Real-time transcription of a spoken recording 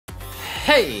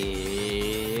Hey,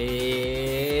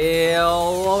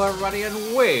 hello everybody and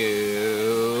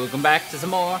welcome back to some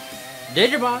more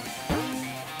Digimon.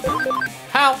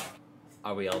 How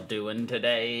are we all doing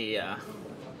today?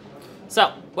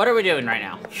 So, what are we doing right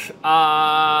now?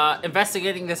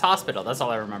 Investigating this hospital, that's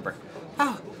all I remember.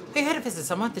 Oh, we had to visit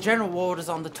someone. The general ward is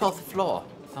on the 12th floor.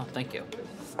 Oh, thank you.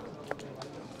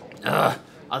 I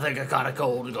think I got a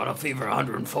cold and got a fever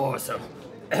 104, so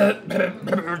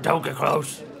don't get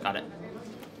close. Got it.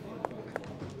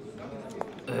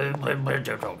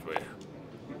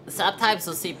 Sometimes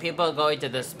you'll see people going to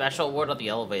the special ward on the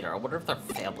elevator. I wonder if they're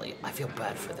family. I feel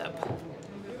bad for them.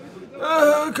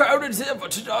 Crowded here for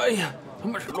today. How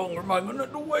much longer am I gonna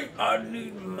have to wait? I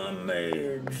need my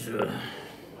meds. You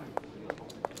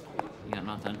got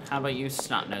nothing. How about you,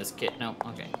 snot-nosed kid? Nope.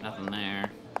 Okay, nothing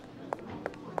there.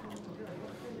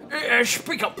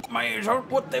 Speak up, maids aren't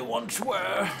what they once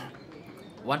were.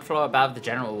 One floor above the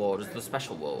general ward is the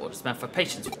special ward. It's meant for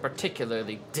patients with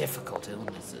particularly difficult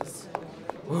illnesses.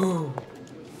 Woo.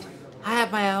 I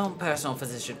have my own personal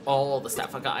physician, all the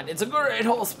staff I got. It's a great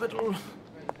hospital.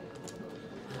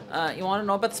 You want to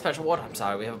know about the special ward? I'm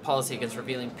sorry, we have a policy against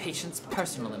revealing patients'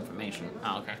 personal information.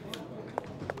 Oh, okay.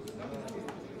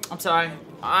 I'm sorry.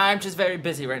 I'm just very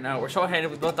busy right now. We're short-handed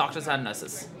with both doctors and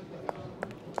nurses.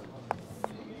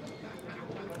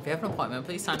 If you have an appointment,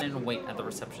 please sign in and wait at the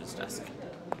receptionist desk.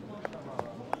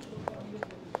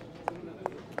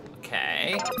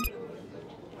 Okay.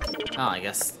 Oh, I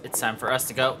guess it's time for us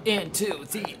to go into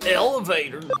the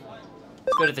elevator.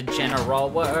 Let's go to the general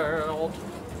world.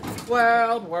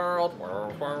 World.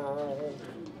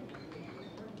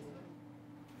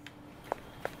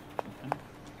 Okay.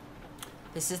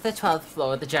 This is the 12th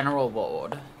floor of the general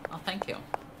ward. Oh, thank you.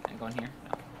 Can I go in here?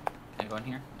 No. Can I go in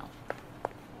here? No.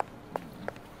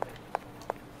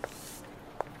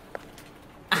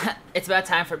 It's about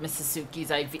time for Mrs.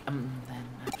 Suki's IV. Then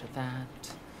after that...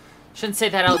 Shouldn't say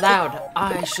that out loud.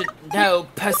 I should know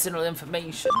personal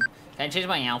information. Can I change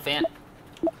my outfit?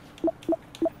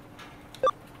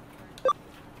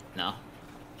 No.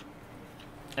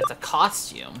 It's a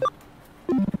costume.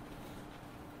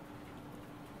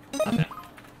 Okay.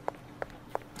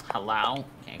 Hello?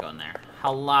 Can't go in there.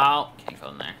 Hello? Can't go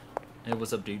in there. Hey,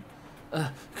 what's up, dude?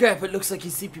 Crap, it looks like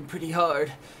he's sleeping pretty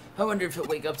hard. I wonder if he'll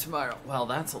wake up tomorrow. Well,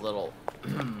 that's a little...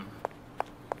 Nothing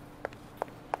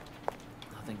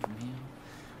from him.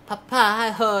 Papa,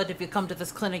 I heard if you come to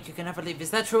this clinic, you can never leave.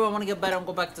 Is that true? I want to get better and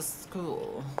go back to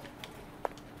school.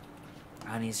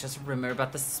 Honey, it's just a rumor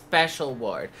about the special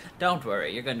ward. Don't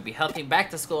worry, you're going to be healthy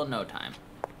back to school in no time.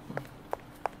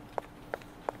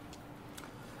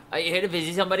 Are you here to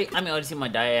visit somebody? I'm going to see my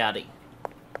daddy.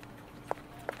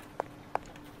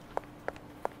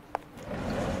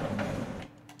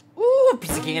 Ooh,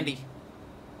 piece of candy.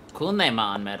 Cool name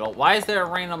on medal. Why is there a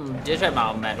random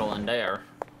Digimon medal in there?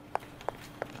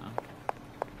 Oh.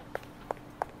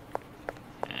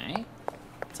 Okay.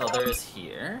 That's all there is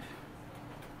here.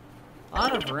 A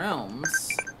lot of rooms.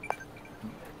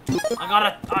 I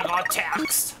got a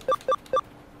text.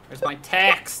 Where's my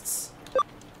texts?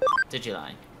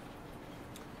 Digiline.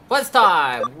 Quest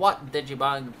time! What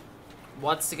Digimon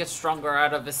wants to get stronger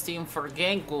out of esteem for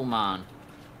Genkumon?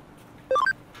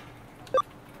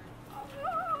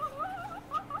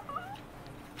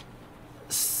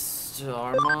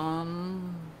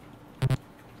 Starmon?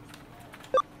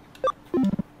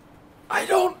 I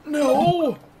don't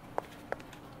know!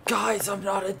 Guys, I'm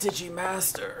not a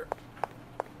Digimaster.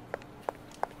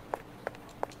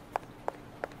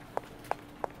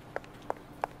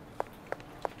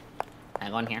 Can I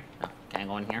go in here? No. Can I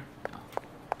go in here? No.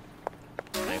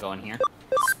 Can I go in here?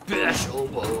 Special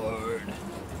ward.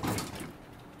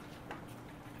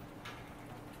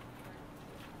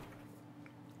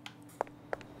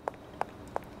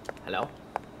 Hello?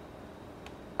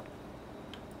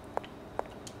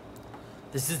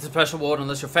 This is the special ward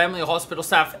unless your family or hospital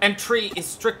staff entry is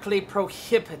strictly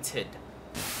prohibited.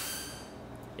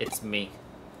 It's me.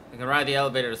 I can ride the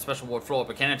elevator to the special ward floor,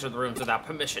 but can't enter the rooms without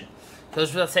permission.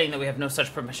 Goes without saying that we have no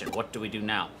such permission. What do we do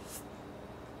now?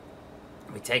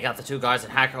 We take out the two guards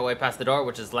and hack our way past the door,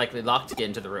 which is likely locked to get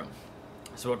into the room.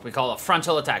 It's what we call a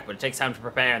frontal attack, but it takes time to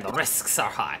prepare and the risks are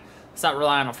high. Let's not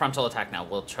rely on a frontal attack now.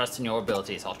 We'll trust in your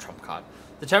abilities, all trump card.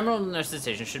 The terminal nurses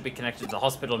station should be connected to the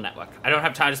hospital network. I don't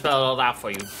have time to spell it all out for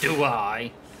you, do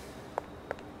I?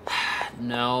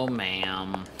 No,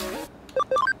 ma'am.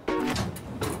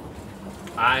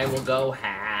 I will go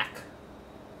hack.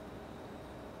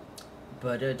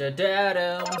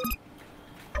 Ba-da-da-da-da.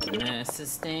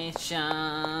 Nurses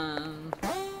station.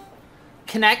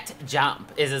 Connect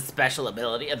Jump is a special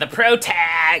ability of the Pro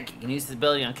Tag. You can use this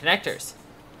ability on connectors.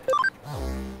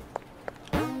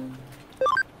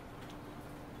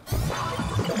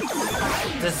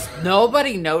 Does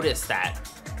nobody notice that?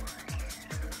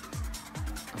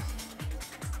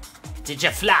 Did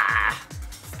you fly?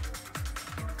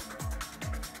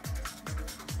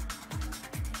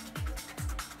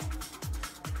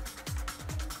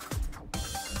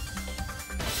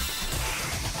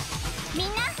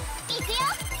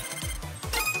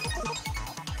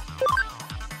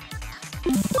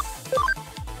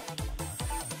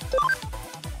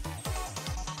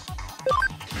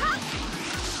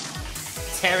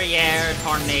 Terrier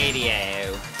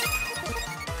Tornado.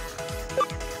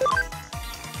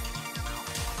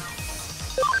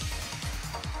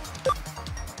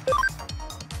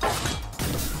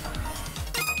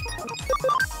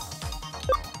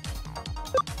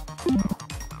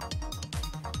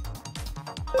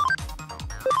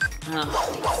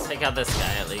 Oh, let's take out this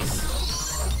guy at least.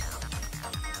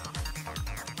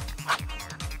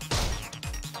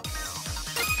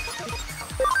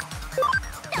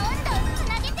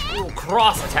 Ooh,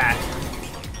 cross attack.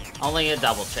 Only a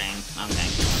double chain. Okay.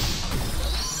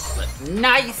 But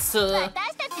nice.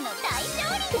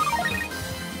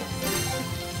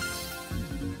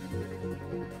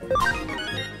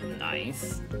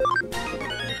 Nice.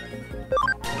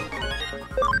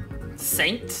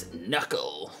 Saint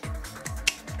Knuckle.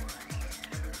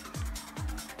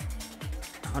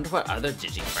 I wonder what other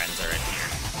Digi friends are in here.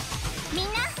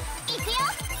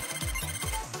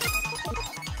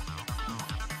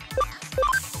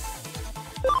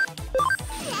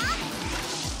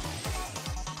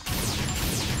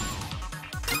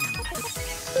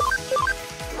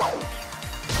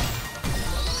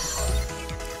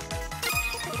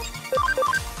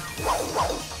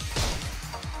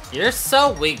 You're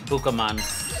so weak, Bukamon.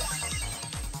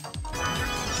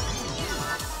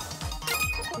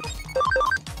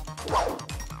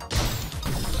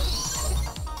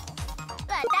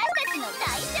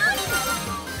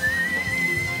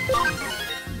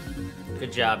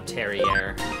 Good job,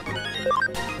 Terrier.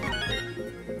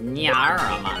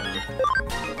 Nyaraman.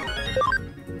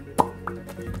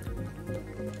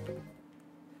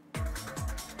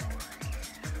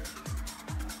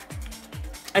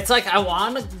 It's like, I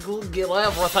want to get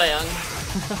everything.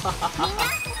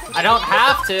 I don't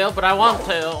have to, but I want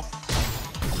to.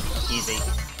 Easy.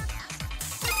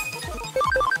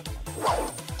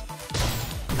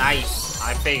 Nice.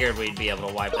 I figured we'd be able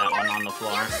to wipe that one on the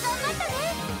floor.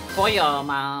 For you,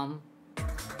 Mom.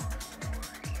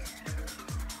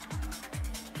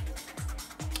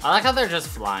 I like how they're just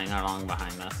flying along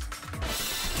behind us.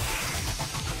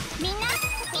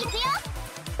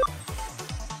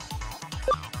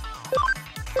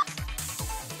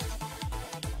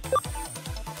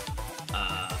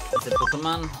 Is it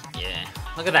Pokemon? Yeah.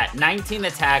 Look at that. 19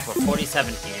 attack with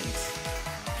 47 int.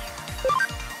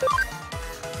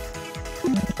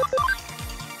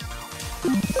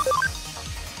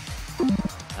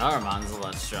 Aramon's a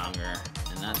lot stronger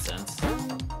in that sense.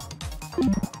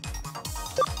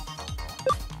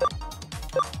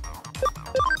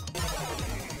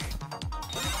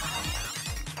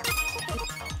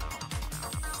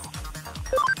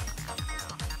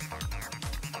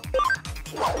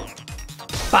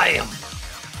 Bam!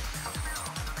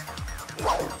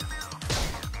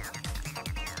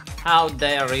 How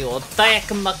dare you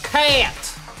attack my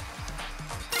cat!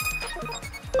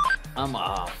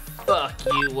 I'ma fuck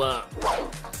you up.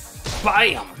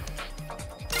 Bam!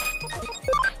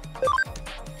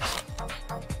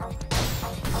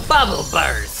 Bubble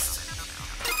burst!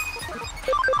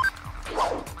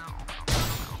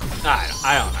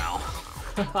 I don't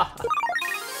know.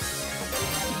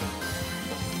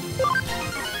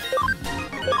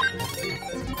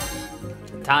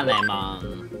 Tanemon.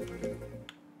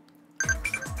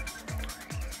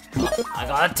 Oh, I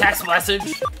got a text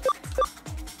message.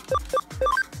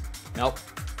 Nope.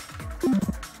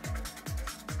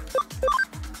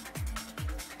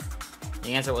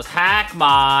 The answer was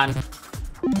Hackmon.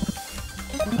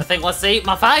 I think wants to eat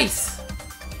my face.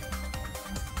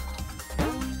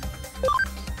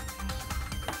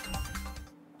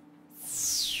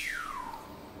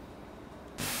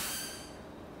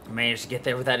 I managed to get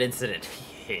there without incident.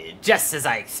 Just as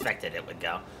I expected it would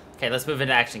go. Okay, let's move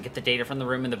into action. Get the data from the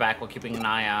room in the back while keeping an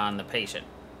eye on the patient.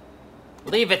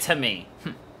 Leave it to me.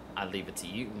 I leave it to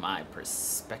you, my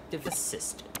prospective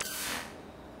assistant.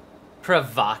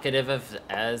 Provocative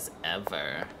as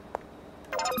ever.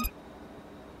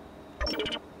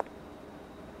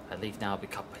 I leave now, I'll be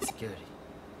caught by security.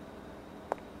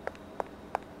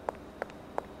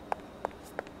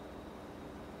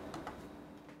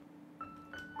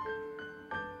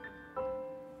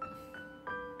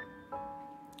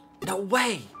 No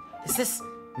way! Is this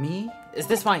me? Is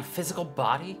this my physical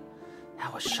body?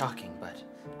 That was shocking, but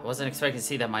I wasn't expecting to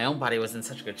see that my own body was in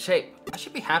such good shape. I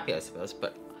should be happy, I suppose,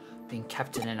 but being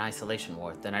kept in an isolation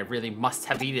ward, then I really must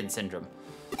have Eden syndrome.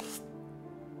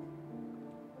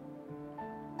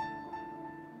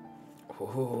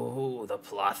 Ooh, the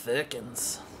plot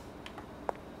thickens.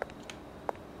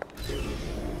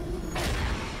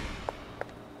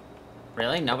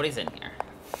 Really? Nobody's in here.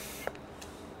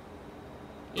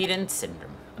 Eden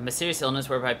syndrome. A mysterious illness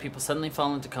whereby people suddenly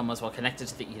fall into comas while connected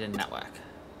to the Eden network.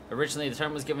 Originally, the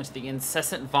term was given to the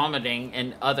incessant vomiting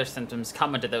and other symptoms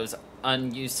common to those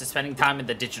unused to spending time in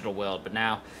the digital world, but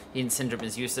now Eden syndrome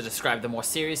is used to describe the more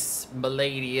serious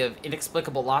malady of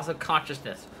inexplicable loss of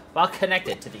consciousness while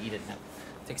connected to the Eden network.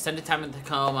 With extended time in the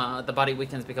coma, the body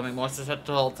weakens, becoming more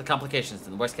susceptible to complications.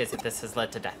 In the worst case, if this has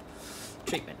led to death.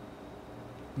 Treatment.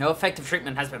 No effective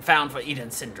treatment has been found for Eden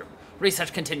syndrome.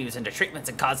 Research continues into treatments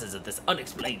and causes of this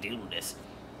unexplained illness.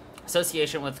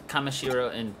 Association with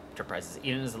Kamishiro Enterprises.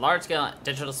 Eden is a large-scale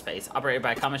digital space operated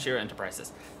by Kamishiro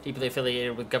Enterprises. Deeply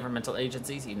affiliated with governmental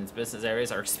agencies, Eden's business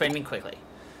areas are expanding quickly.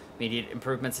 Immediate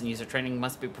improvements in user training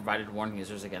must be provided to warn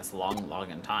users against long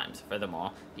login times.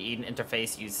 Furthermore, the Eden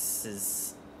interface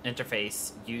uses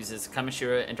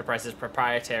Kamishiro Enterprises'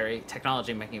 proprietary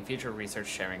technology, making future research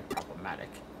sharing problematic.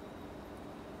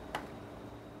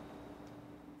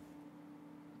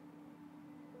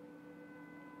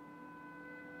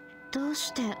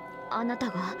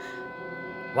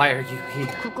 Why are you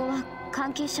here?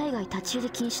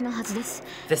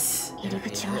 This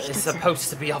area is supposed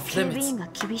to be off limits,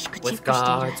 with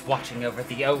guards watching over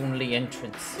the only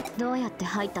entrance.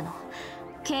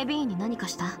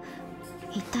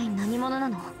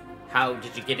 How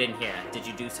did you get in here? Did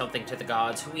you do something to the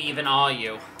guards? Who even are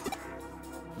you?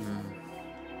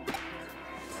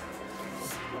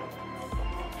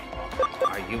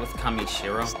 Are you with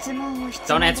Kamishiro?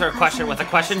 Don't answer a question with a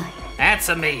question.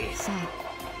 Answer me!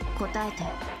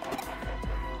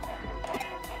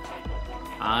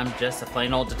 I'm just a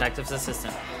plain old detective's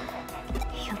assistant.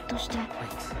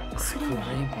 Wait,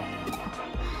 screaming.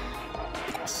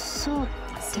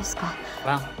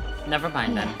 Well, never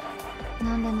mind then.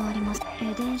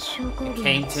 You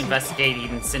came to investigate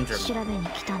Eden syndrome.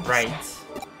 Right.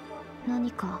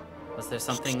 Was there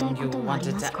something you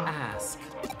wanted to ask?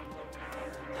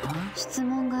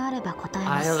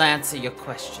 I'll answer your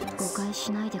questions.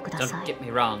 Don't get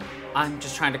me wrong. I'm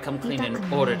just trying to come clean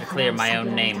in order to clear my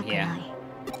own name here.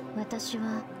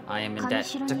 I am in debt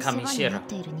to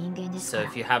Kamishiro. So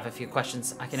if you have a few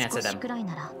questions, I can answer them.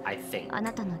 I think.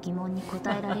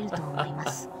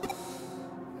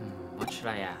 What should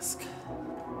I ask?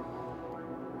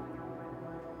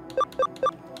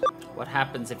 What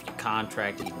happens if you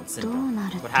contract Eden syndrome?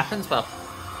 What happens? Well,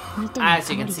 as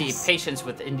you can see, patients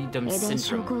with Eden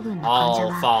syndrome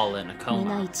all fall in a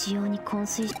coma. I've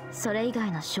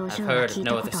heard of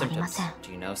no other symptoms.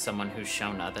 Do you know someone who's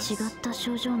shown others? Is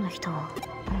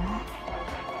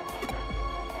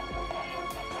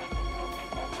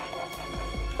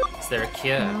there a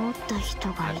cure?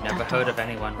 I've never heard of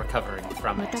anyone recovering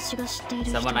from it.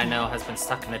 Someone I know has been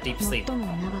stuck in a deep sleep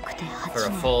for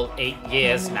a full 8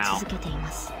 years now.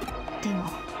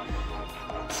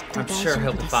 I'm sure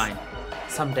he'll be fine.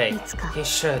 Someday, he's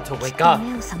sure to wake up.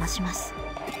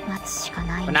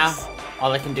 For now,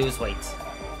 all I can do is wait.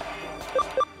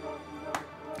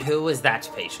 Who is that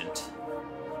patient?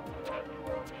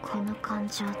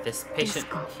 This patient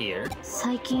here?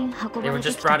 They were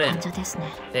just brought in.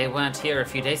 They weren't here a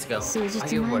few days ago. Are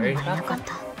you worried about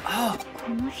them? Oh,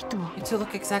 you two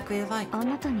look exactly alike.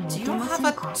 Do you have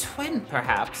a twin,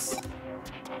 perhaps?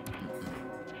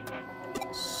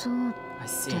 I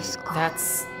see.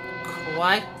 That's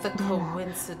quite the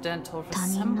coincidental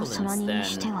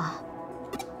resemblance, then.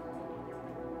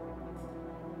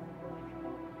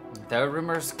 There are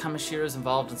rumors Kamashiro's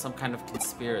involved in some kind of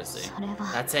conspiracy.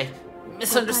 That's a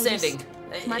misunderstanding.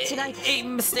 A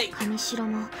mistake.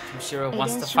 Kamishiro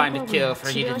wants to find a cure for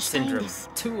Eden syndrome,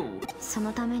 too.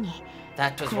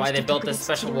 That was why they built this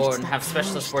special ward and have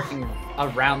specialists working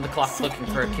around the clock looking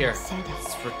for a cure.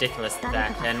 It's ridiculous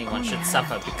that anyone should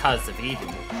suffer because of Eden.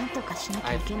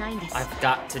 I've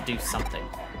got to do something.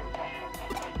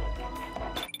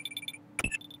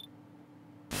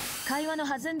 I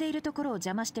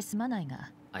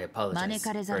apologize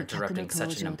for interrupting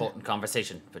such an important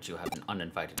conversation, but you have an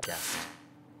uninvited guest.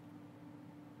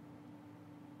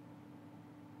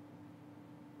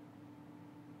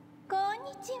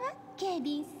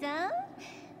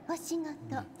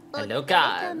 Hello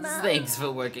guys, thanks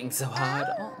for working so hard.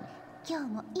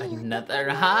 Another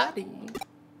hottie.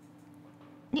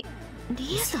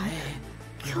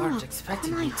 You weren't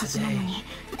expecting me today.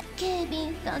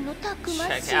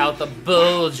 Check out the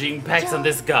bulging pecs on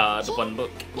this guard. One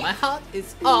look. My heart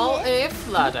is all a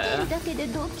flutter.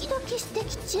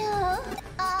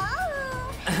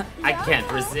 I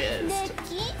can't resist.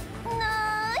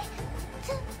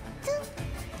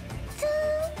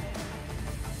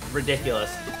 Ridiculous.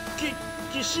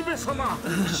 I'm on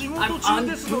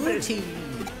duty.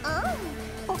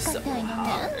 So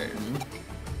hard.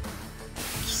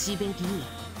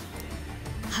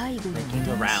 Making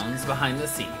the rounds behind the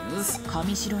scenes.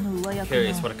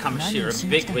 Curious what a Kamishira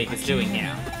bigwig is doing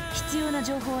here.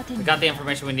 We got the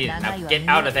information we needed. Now get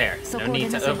out of there. No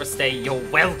need to overstay your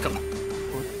welcome.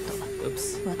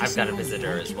 Oops, I've got a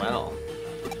visitor as well.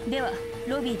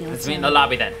 Let's meet in the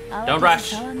lobby then. Don't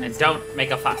rush and don't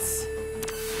make a fuss.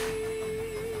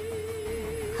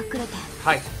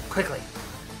 Hide, quickly.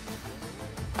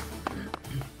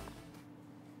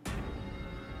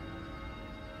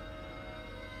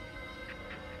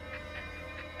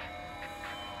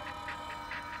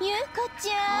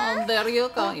 Oh, there you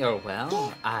go. You're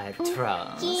well, I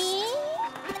trust.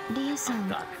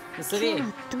 Miss Lee,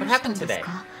 what happened today?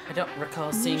 I don't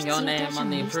recall seeing your name on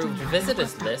the approved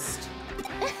visitors list.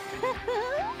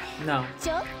 No,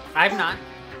 I'm not.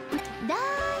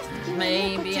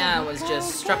 Maybe I was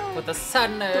just struck with a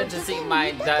sudden urge to see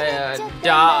my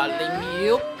darling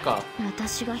Yuko.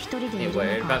 You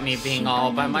worried about me being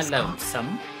all by my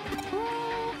lonesome?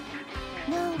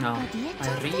 No,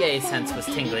 my Rie sense was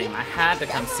tingling. I had to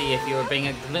come see if you were being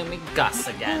a gloomy Gus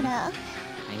again. I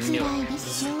knew it.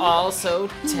 This is all so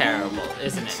terrible,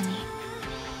 isn't it?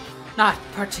 Not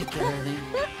particularly.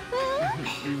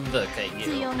 Look at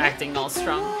you, acting all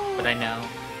strong, but I know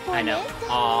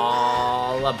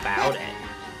all about it.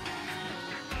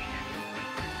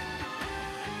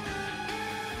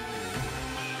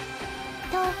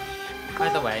 By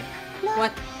the way,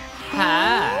 what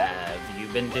have you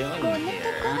been doing here?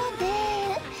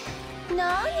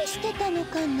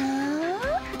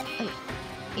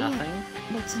 Nothing?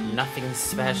 Nothing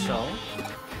special?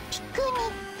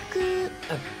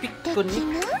 A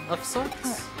picnic of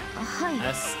sorts?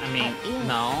 Yes, I mean,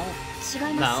 no.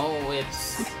 No,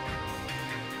 it's...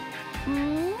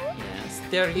 Yes,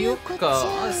 there you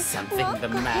go. Is something the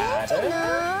matter?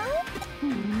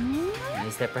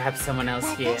 Is there perhaps someone else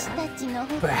here?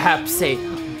 Perhaps a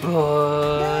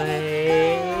boyfriend?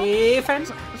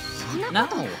 No,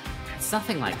 it's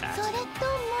nothing like that.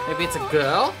 Maybe it's a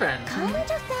girlfriend.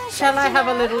 Shall I have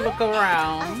a little look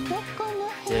around?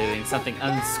 Doing something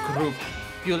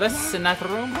unscrupulous in that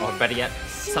room? Or better yet,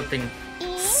 something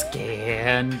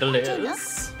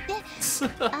scandalous?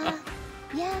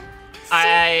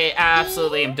 I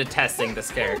absolutely am detesting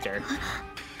this character.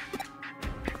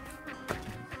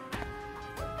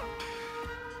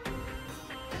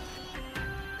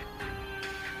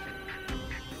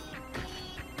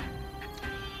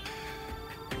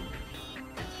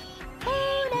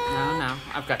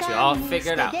 I've got you all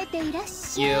figured out.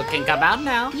 You can come out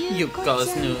now.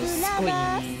 Yuko's new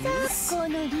squeeze.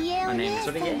 My name's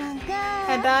Rie,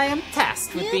 and I am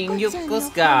tasked with being Yuko's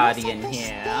guardian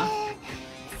here.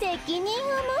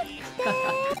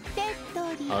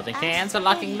 Holding hands or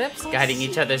locking lips, guiding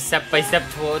each other step by step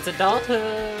towards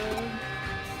adulthood.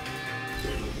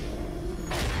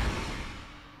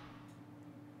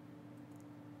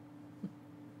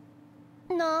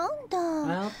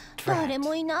 Well,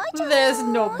 there's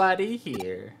nobody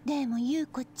here.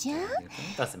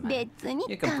 Doesn't matter.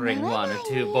 You can bring 1 or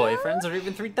 2 boyfriends or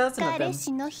even 3 dozen of them,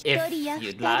 if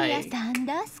you'd like. I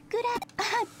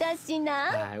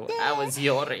was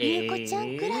your age. Now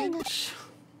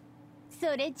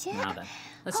then,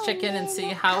 let's check in and see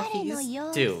how he's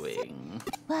doing.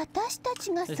 I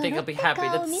think I'll be happy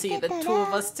to see the 2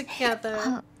 of us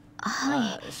together.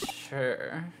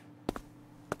 Sure.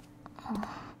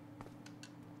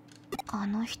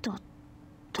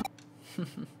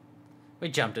 We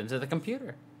jumped into the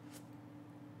computer.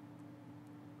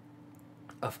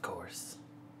 Of course.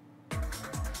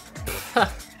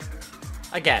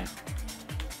 Again,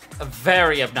 a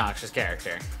very obnoxious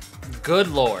character. Good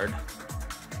lord.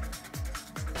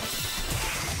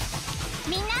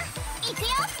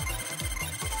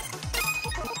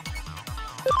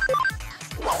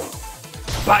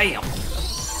 Bam!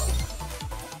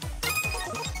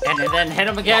 And then hit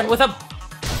him again with a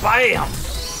BAM!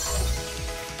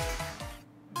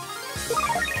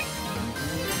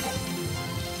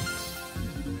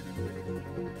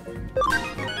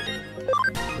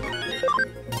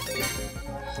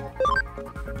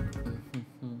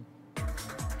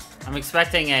 I'm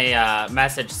expecting a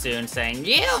message soon saying,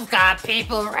 "You've got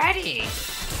people ready!"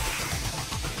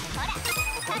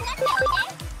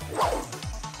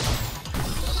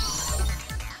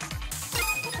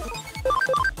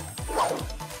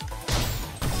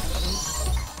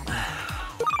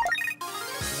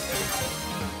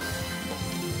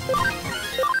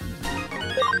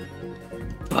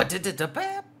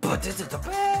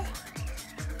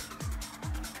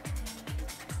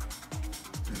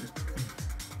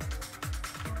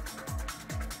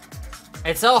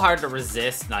 It's so hard to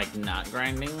resist, like, not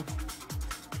grinding.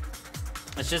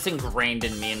 It's just ingrained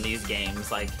in me in these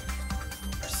games, like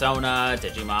Persona,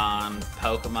 Digimon,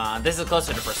 Pokemon. This is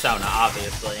closer to Persona,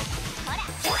 obviously.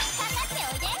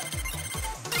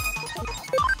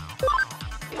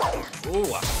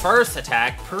 Ooh, a first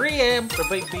attack. Preempt the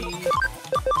baby.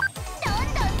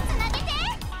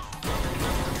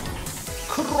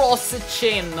 Cross the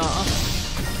chain.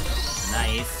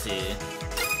 Nice.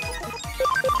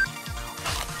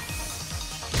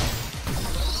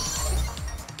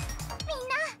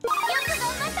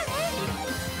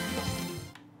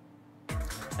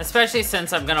 Especially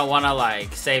since I'm gonna wanna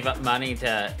like save up money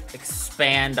to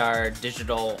expand our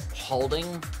digital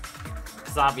holding.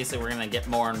 Because obviously we're gonna get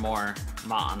more and more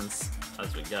mons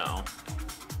as we go.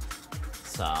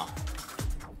 So.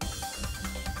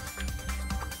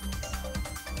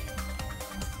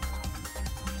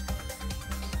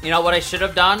 You know what I should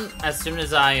have done as soon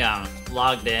as I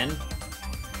logged in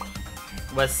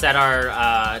was set our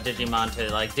Digimon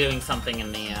to like doing something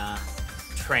in the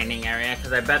training area,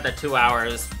 because I bet the 2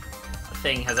 hours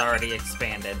thing has already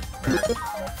expanded or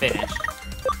finished.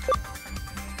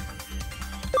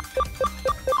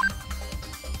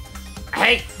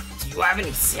 Hey, do you have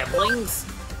any siblings?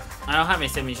 I don't have any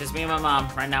siblings, just me and my mom.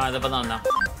 Right now I live alone though.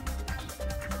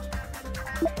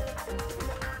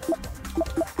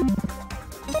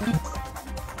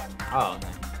 Oh, okay.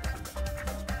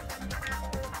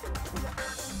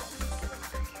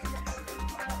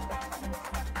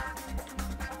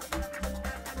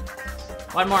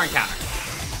 One more encounter.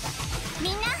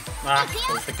 Ah,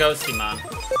 it's the ghosty mon.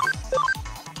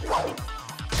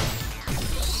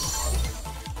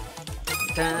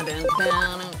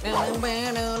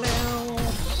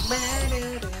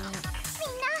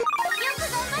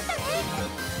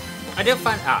 I do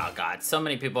find, oh god, so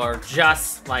many people are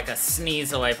just like a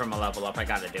sneeze away from a level up. I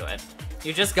gotta do it.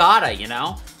 You just gotta, you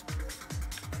know?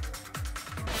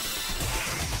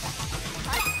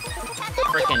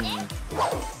 Freaking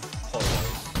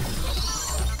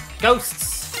ghosts.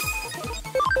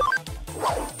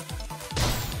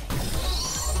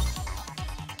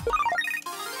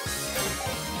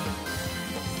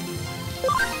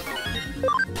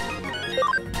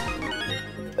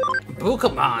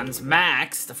 Bukamon's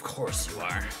maxed. Of course you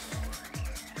are.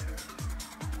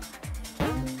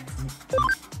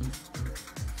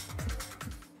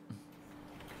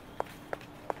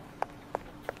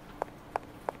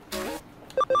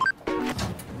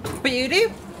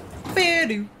 Be-doo,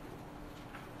 be-doo.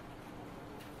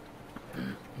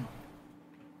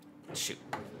 Shoot.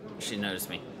 She noticed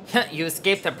me. You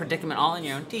escaped that predicament all in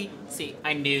your own teeth. See,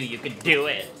 I knew you could do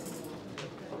it.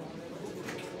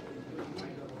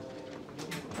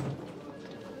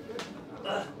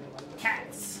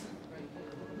 Cats.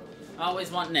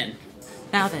 Always wanting in.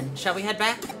 Now then, shall we head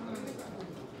back?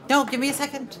 No, give me a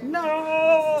second. No!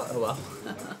 Oh well.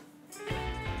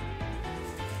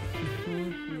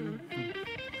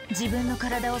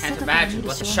 Can't imagine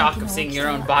what the shock of seeing your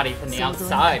own body from the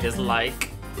outside is like.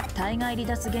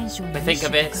 But think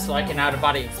of it like an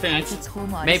out-of-body experience.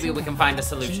 Maybe we can find a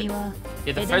solution.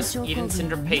 You're the first Eden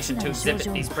Syndrome patient to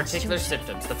exhibit these particular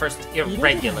symptoms, the first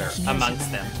irregular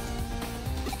amongst them.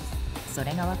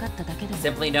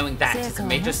 Simply knowing that is a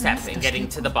major step in getting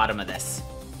to the bottom of this.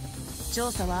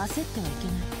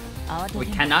 We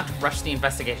cannot rush the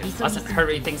investigation. Mustn't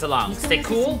hurry things along. Stay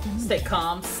cool, stay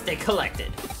calm, stay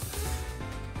collected.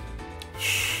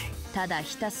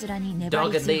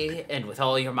 Doggedly and with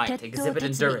all your might, exhibit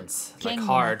endurance like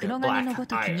hard black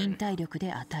iron.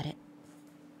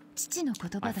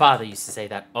 My father used to say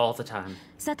that all the time.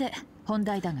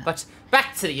 But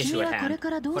back to the issue at hand.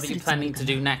 What are you planning to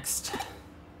do next?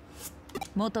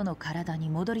 Don't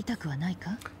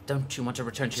you want to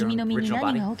return to your original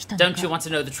body? Don't you want to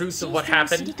know the truth of what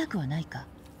happened?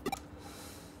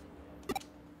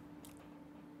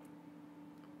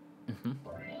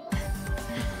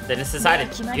 Then it's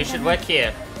decided you should work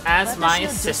here as my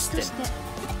assistant.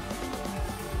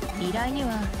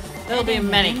 There'll be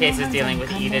many cases dealing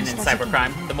with Eden and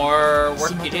cybercrime. The more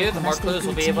work you do, the more clues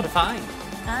we'll be able to find.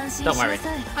 Don't worry,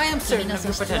 I am certain of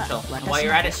your potential. And while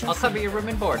you're at it, I'll cover your room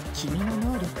and board.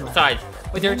 Besides,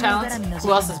 with your talents,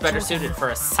 who else is better suited for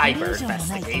a cyber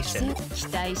investigation?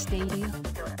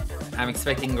 I'm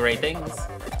expecting great things.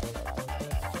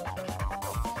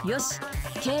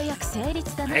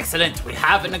 Excellent, we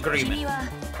have an agreement.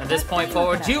 From this point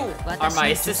forward, you are my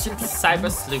assistant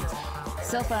cyber sleuth.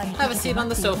 Have a seat on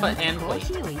the sofa and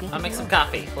wait. I'll make some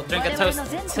coffee. We'll drink a toast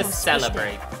to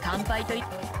celebrate.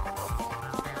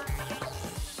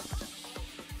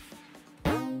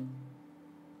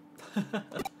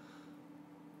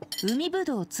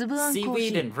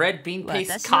 Seaweed and red bean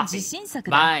paste coffee.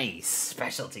 My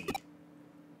specialty.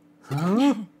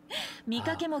 Huh? I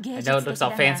know it looks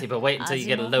all fancy, but wait until you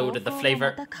get a load of the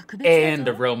flavor and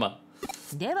aroma.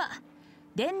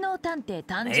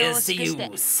 Here's to you,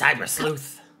 Cyber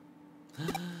Sleuth.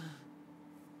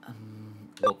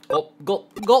 Gulp, gulp,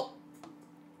 gulp, gulp.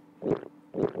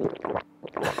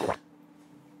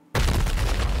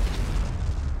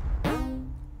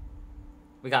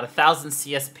 We got 1,000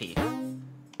 CSP.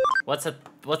 What's a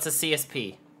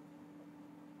CSP?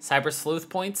 Cyber Sleuth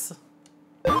points?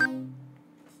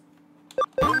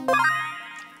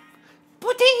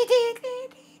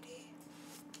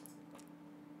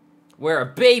 We're a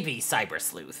baby Cyber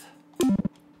Sleuth.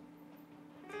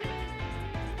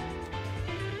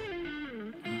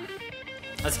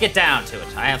 Let's get down to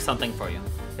it. I have something for you.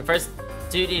 Your first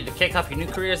duty to kick off your new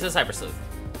career as a Cyber Sleuth.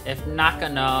 If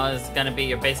Nakano is going to be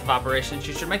your base of operations,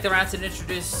 you should make the rounds and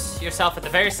introduce yourself at the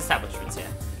various establishments here.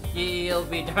 You'll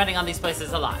be depending on these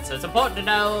places a lot, so it's important to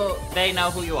know they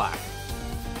know who you are.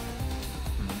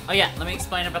 Oh yeah, let me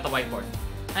explain about the whiteboard.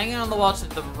 Hanging on the wall to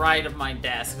the right of my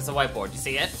desk is a whiteboard. You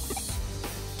see it?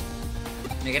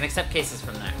 You can accept cases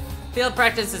from there. Field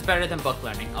practice is better than book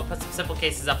learning. I'll put some simple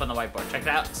cases up on the whiteboard. Check it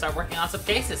out. Start working on some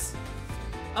cases.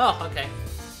 Oh, okay.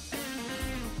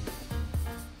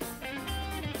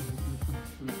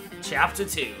 Chapter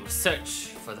 2. Search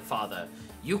for the father.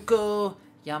 Yuko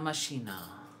Yamashina.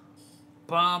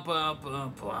 Ba ba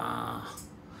ba ba.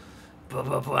 Ba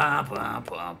ba ba ba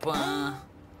ba ba.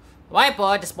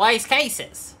 Whiteboard displays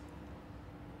cases.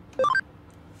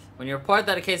 When you report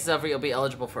that a case is over, you'll be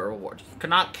eligible for a reward. You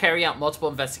cannot carry out multiple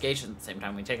investigations at the same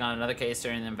time. When you take on another case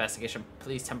during the investigation,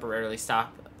 please temporarily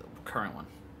stop the current one.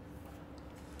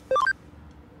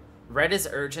 Red is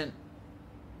urgent.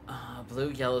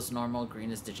 Blue, yellow is normal.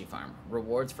 Green is Digifarm.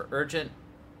 Rewards for urgent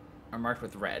are marked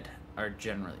with red are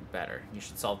generally better. You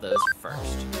should solve those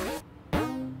first.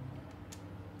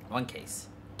 One case.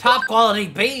 Top quality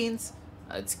beans!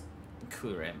 It's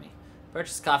Kuremi.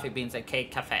 Purchase coffee beans at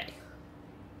Cake Cafe.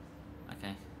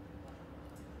 Okay.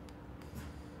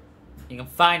 You can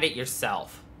find it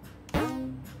yourself.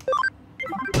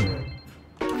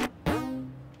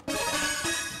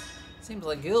 Seems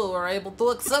like you were able to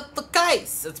accept the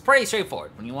case. It's pretty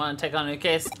straightforward. When you want to take on a new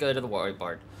case, go to the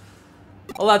whiteboard.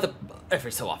 I'll add the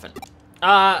every so often.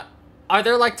 Are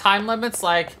there like time limits?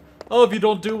 Like, oh, if you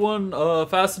don't do one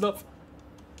fast enough,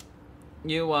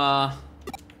 you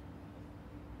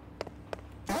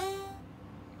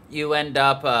end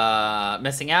up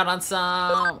missing out on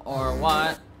some, or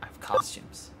what? I have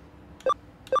costumes.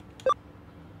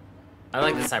 I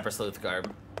like the Cyber Sleuth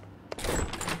garb.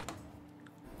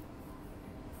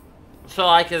 So,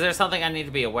 like, is there something I need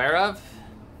to be aware of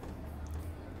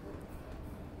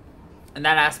in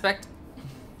that aspect?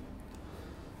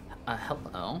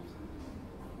 Hello.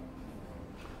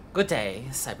 Good day,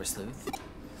 Cyber Sleuth.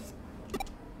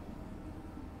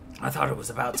 I thought it was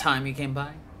about time you came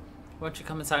by. Why don't you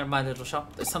come inside of my little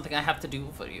shop? There's something I have to do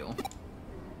for you.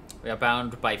 We are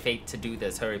bound by fate to do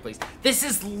this. Hurry, please. This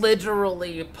is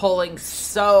literally pulling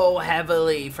so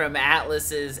heavily from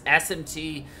Atlas's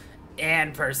SMT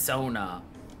and Persona.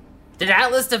 Did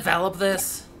Atlas develop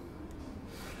this?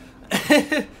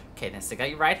 Okay, now stick out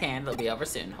your right hand. It'll be over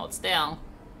soon. Hold still.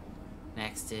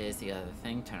 Next is the other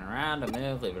thing. Turn around and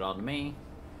move. Leave it all to me.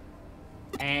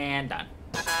 And done.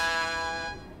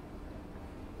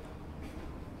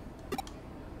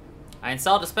 I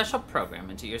installed a special program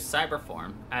into your cyber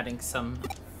form, adding some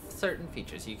certain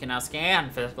features. You can now scan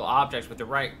physical objects with your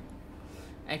right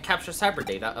and capture cyber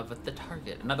data of the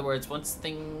target. In other words, once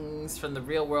things from the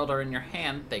real world are in your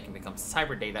hand, they can become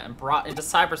cyber data and brought into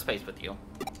cyberspace with you.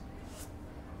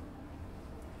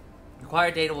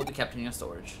 Acquired data will be kept in your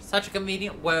storage. Such a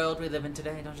convenient world we live in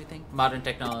today, don't you think? Modern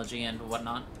technology and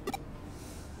whatnot.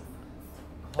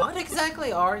 What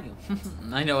exactly are you?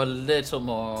 I know a little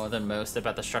more than most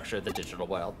about the structure of the digital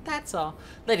world. That's all.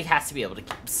 Lady has to be able to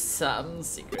keep some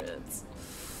secrets.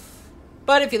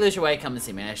 But if you lose your way, come and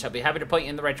see me. I shall be happy to point you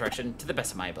in the right direction to the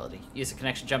best of my ability. Use the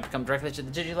connection jump to come directly to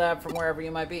the Digilab from wherever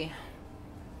you might be.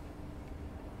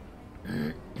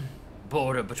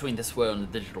 Border between this world and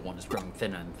the digital one is growing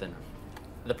thinner and thinner.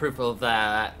 The proof of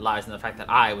that lies in the fact that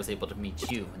I was able to meet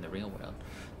you in the real world.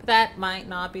 But that might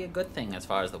not be a good thing as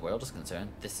far as the world is concerned.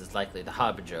 This is likely the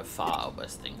harbinger of far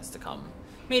worse things to come.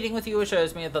 Meeting with you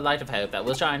assures me of the light of hope that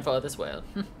will shine for this world.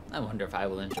 I wonder if I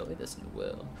will enjoy this new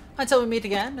world. Until we meet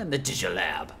again in the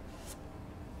Digilab.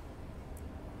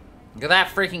 Look at that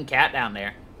freaking cat down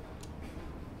there.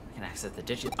 I can access the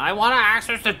Digilab. I want to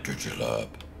access the Digilab.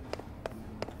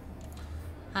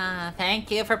 Thank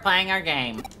you for playing our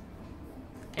game.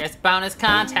 Here's bonus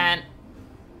content.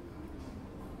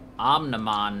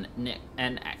 Omnimon, Nick,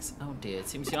 and X. Oh dear, it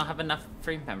seems you don't have enough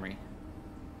free memory.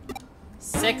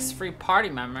 6 free party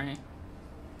memory.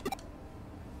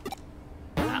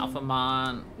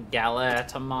 Alphamon,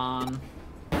 Gallantmon,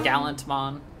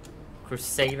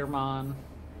 Crusadermon.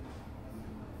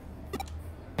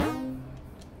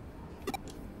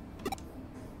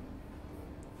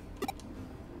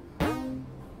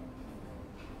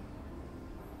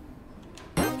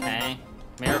 Okay,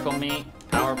 Miracle Meat,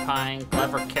 Power Pine,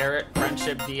 Clever Carrot,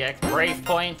 Friendship DX, Brave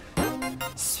Point,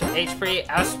 HP,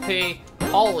 SP,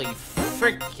 holy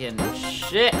freaking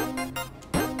shit.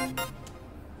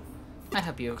 I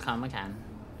hope you come again.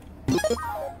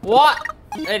 What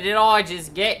did I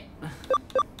just get?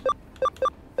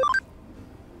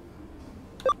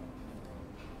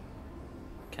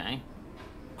 Okay.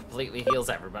 Completely heals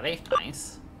everybody.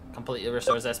 Nice. Completely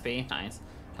restores SP. Nice.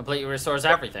 Completely restores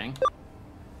everything.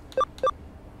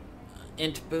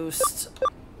 Int boost.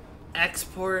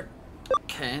 Export.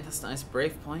 Okay, that's nice.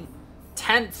 Brave point.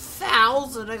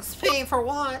 10,000 XP for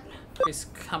what? Increase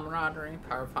camaraderie.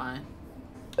 Power Pine.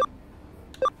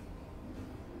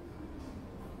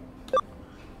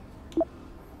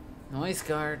 Noise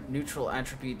guard. Neutral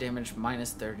attribute damage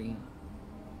minus 30.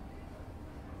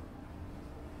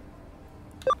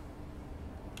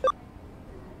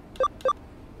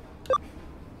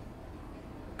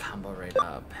 Combo rate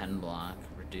up. Pen block.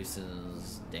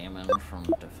 Reduces damage from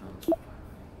defense.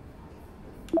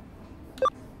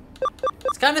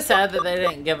 It's kind of sad that they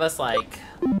didn't give us, like,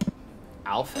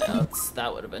 outfits.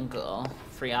 That would have been cool.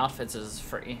 Free outfits is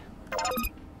free.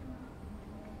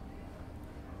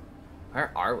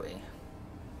 Where are we?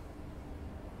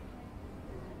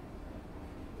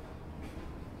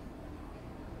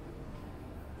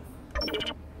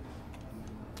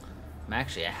 I'm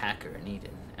actually a hacker in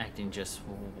Eden, acting just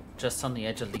on the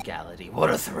edge of legality. What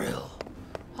a thrill!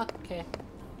 Okay.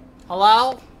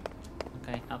 Hello?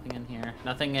 Okay, nothing in here.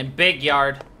 Nothing in Big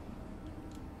Yard.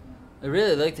 I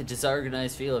really like the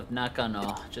disorganized feel of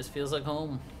Nakano. Just feels like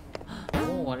home.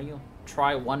 Oh, what are you?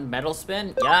 Try one metal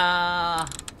spin? Yeah!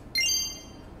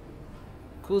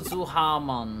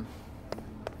 Kuzuhamon.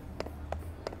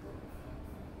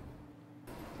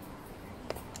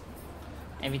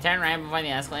 If you turn right behind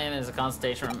the escalator, there's a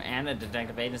consultation room and a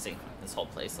detective agency. This whole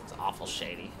place looks awful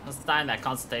shady. This time that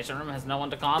consultation room has no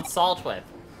one to consult with.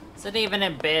 Is it even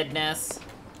in business?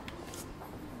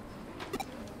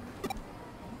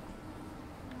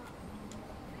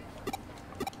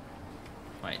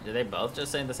 Wait, did they both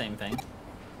just say the same thing?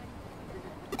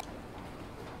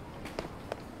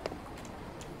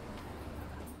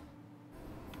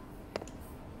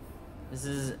 This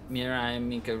is Mirai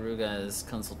Mikaruga's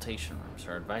consultation room.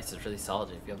 Her advice is really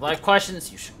solid. If you have live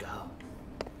questions, you should go.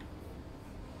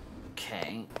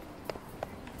 Okay.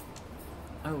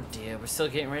 Oh dear, we're still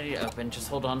getting ready to open. Just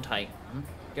hold on tight.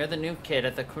 You're the new kid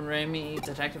at the Kunremi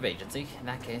Detective Agency. In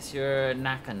that case, you're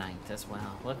Nakanite as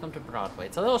well. Welcome to Broadway.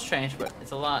 It's a little strange, but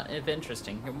it's a lot of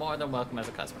interesting. You're more than welcome as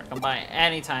a customer. Come by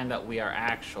any time that we are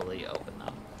actually open,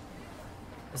 though.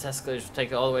 This escalator will take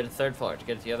you all the way to the 3rd floor. To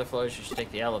get to the other floors, you should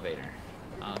take the elevator.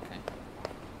 Oh, okay.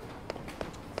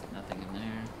 Nothing in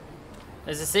there.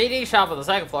 There's a CD shop on the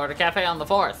 2nd floor and a cafe on the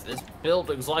 4th. This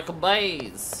building's like a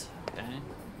maze. Okay.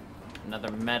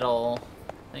 Another metal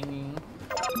thingy.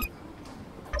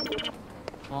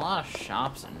 A lot of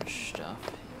shops and stuff.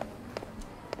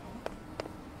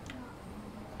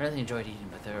 I really enjoyed eating,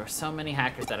 but there were so many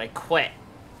hackers that I quit.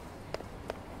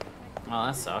 Well,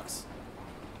 that sucks.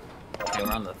 Okay,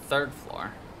 we're on the 3rd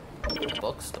floor.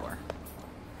 Bookstore.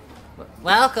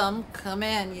 Welcome, come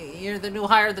in. You're the new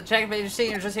hire at the detective agency.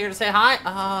 You're just here to say hi.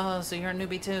 Oh, so you're a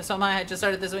newbie too. So am I. I just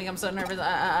started this week. I'm so nervous.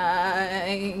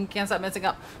 I can't stop messing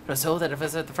up. But I was told that if I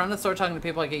was at the front of the store talking to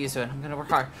people, I get used to it. I'm gonna work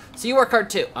hard. So you work hard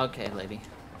too. Okay, lady.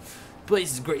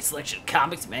 Place is a great selection of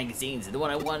comics, magazines. The one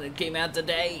I wanted came out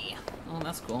today. Oh,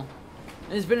 that's cool.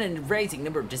 There's been a rising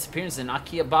number of disappearances in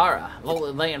Akihabara.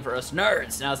 Lonely land for us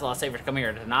nerds. Now it's a lot safer to come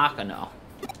here to Nakano.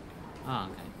 Oh,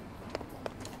 okay.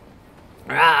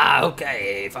 Ah,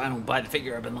 okay. If I don't buy the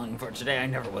figure I've been looking for today, I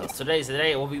never will. So today's the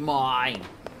day it will be mine.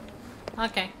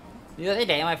 Okay. The other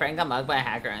day, my friend got mugged by a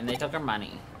hacker, and they took her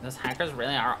money. Those hackers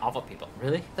really are awful people.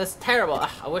 Really? That's terrible. Ugh,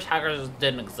 I wish hackers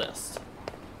didn't exist.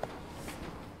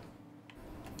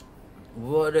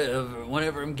 Whatever.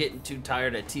 Whenever I'm getting too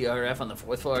tired at TRF on the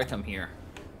 4th floor, I come here.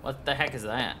 What the heck is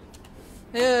that?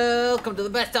 Welcome to the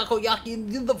best takoyaki in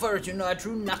the universe. You're not a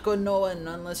true Nakanoan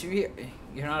unless you're here.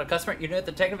 You're not a customer? You're new at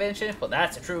the tech convention? Well,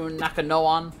 that's a true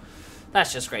Nakanoan.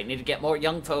 That's just great. Need to get more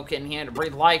young folk in here to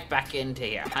breathe life back into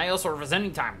here. I also refuse any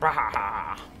time.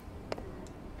 Blah.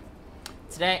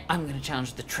 Today, I'm going to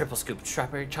challenge the triple scoop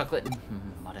strawberry chocolate and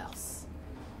what else?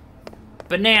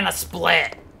 Banana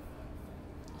split!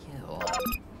 Ew.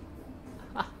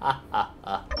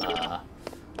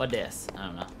 What this? I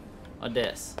don't know. What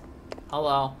this?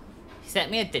 Hello? He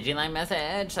sent me a Digiline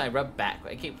message, so I wrote back.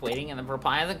 I keep waiting and the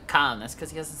reply hasn't come. That's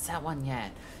because he hasn't sent one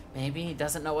yet. Maybe he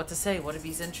doesn't know what to say. What if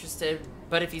he's interested?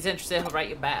 But if he's interested, he'll write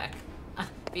you back.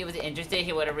 If he was interested,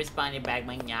 he would have responded back.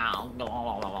 My meow.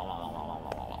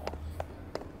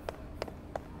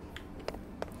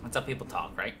 That's how people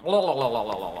talk, right?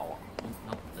 No,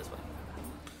 this way.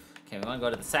 Okay, we want to go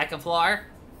to the 2nd floor.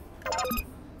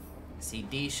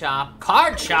 CD shop.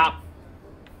 Card shop!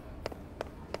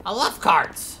 I love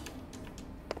cards!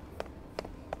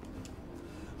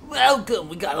 Welcome!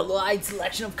 We got a wide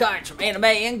selection of cards from anime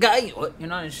and game. What? You're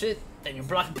not in shit? Then you're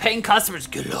blocking paying customers.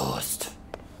 Get lost.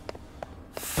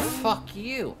 Fuck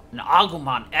you. An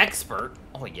Agumon expert?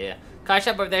 Oh yeah. Card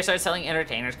shop over there started selling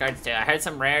entertainers cards too. I heard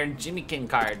some rare Jimikin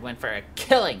card went for a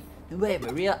killing. No way,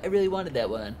 but I really wanted that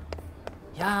one.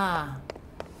 Yeah.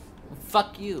 Well,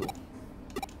 fuck you.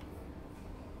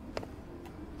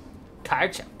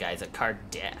 Card shop, guys. A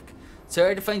card deck. It's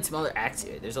hard to find smaller acts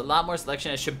here. There's a lot more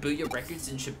selection of Shibuya records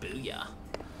in Shibuya.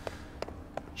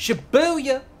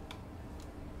 Shibuya!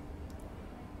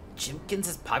 Jimkins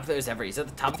is popular as ever. He's at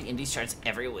the top of the indies charts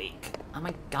every week. Oh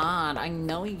my god, I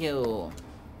know you.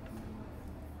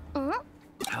 Huh?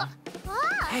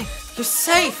 Hey, you're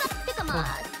safe!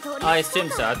 I assume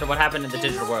so. After what happened in the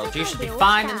digital world, you should be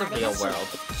fine in the real world.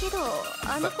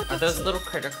 But are those little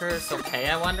critters okay,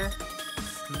 I wonder?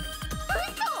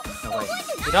 No, wait.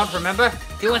 You don't remember?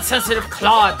 You insensitive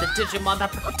Claude, the Digimon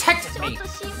that protected me!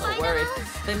 I'm worried.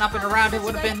 If they'd not been around, it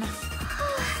would have been...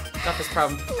 Got this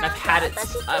problem. I've had it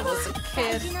since I was a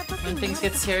kid. When things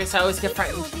get serious, I always get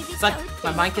frightened. It's like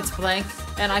my mind gets blank,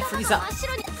 and I freeze up.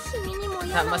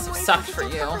 That must have sucked for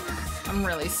you. I'm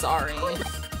really sorry. Do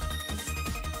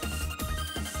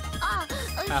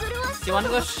you want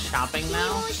to go shopping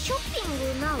now?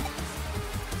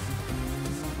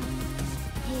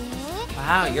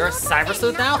 Wow, you're a cyber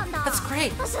sleuth now? That's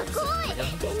great! A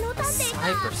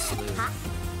cyber sleuth?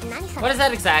 What is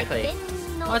that exactly?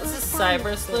 What's a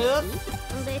cyber sleuth?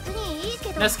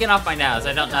 No skin off my nose.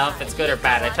 I don't know if it's good or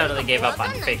bad. I totally gave up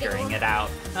on figuring it out.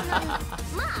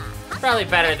 Probably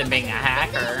better than being a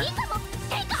hacker.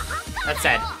 That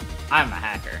said, I'm a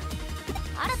hacker.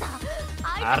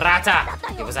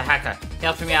 Arata! He was a hacker. He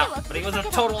helped me out, but he was a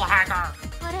total hacker!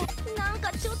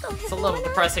 It's a little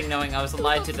depressing knowing I was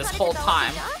lied to this whole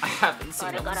time. I haven't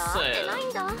seen him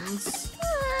since.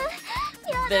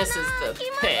 This is the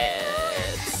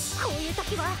pits.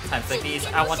 Times like these,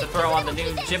 I want to throw on the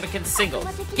new Jimikin single.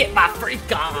 Get my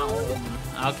freak on!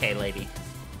 Okay, lady.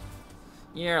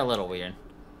 You're a little weird.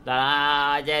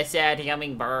 Ah, yes, yeah, the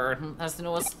hummingbird. That's the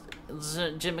newest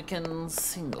Jimikin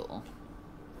single.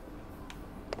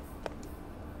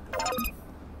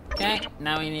 Okay,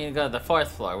 now we need to go to the 4th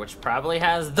floor, which probably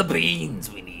has the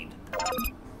beans we need.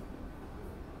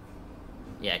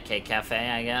 Yeah, K Cafe,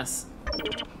 I guess.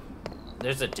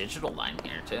 There's a digital line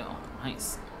here, too.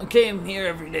 Nice. Okay, I'm here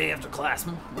every day after class.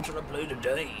 What should I play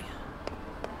today?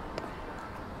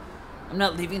 I'm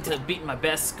not leaving until I've beaten my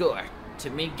best score. To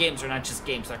me, games are not just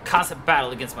games. They're a constant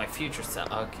battle against my future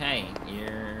self. Okay,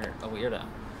 you're a weirdo.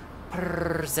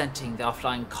 Presenting the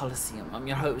offline coliseum. I'm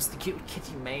your host, the cute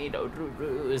kitty maid.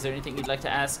 Is there anything you'd like to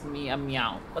ask me? A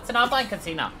meow. What's an offline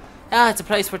casino? Ah, it's a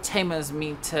place where tamers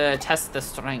meet to test their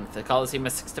strength. The coliseum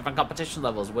has 6 different competition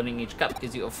levels. Winning each cup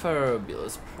gives you a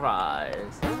fabulous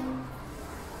prize.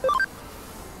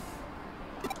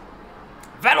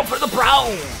 Battle for the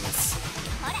Browns!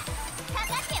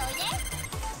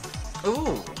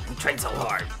 Ooh, I'm trying so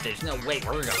hard. There's no way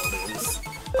we're gonna lose.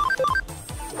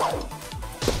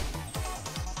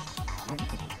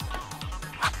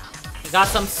 We got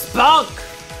some spunk!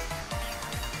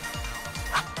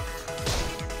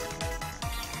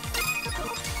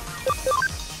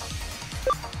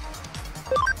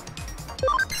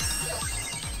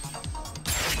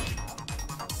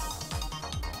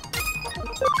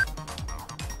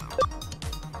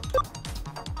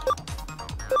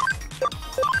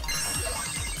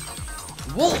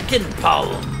 Vulcan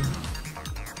Palm!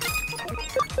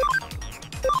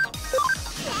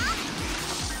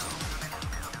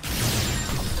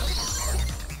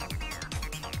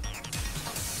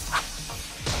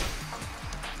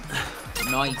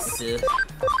 Nice.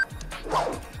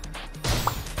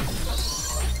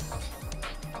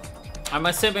 I'm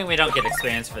assuming we don't get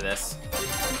experience for this.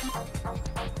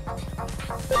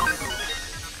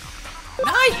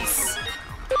 Nice!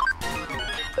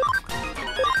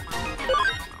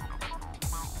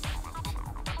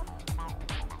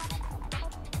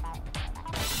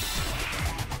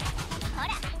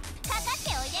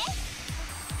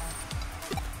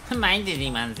 My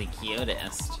Digimon's the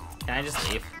cutest. Can I just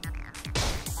leave?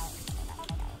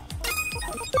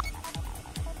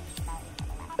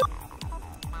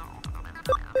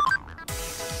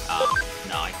 Oh,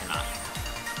 no, I cannot.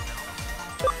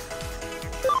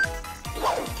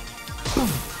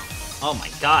 Oh my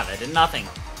god, I did nothing.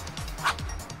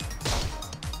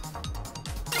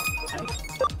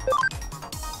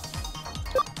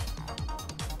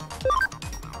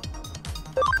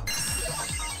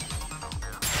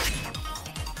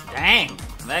 Dang,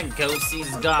 that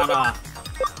ghostie's got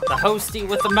the hostie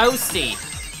with the mostie.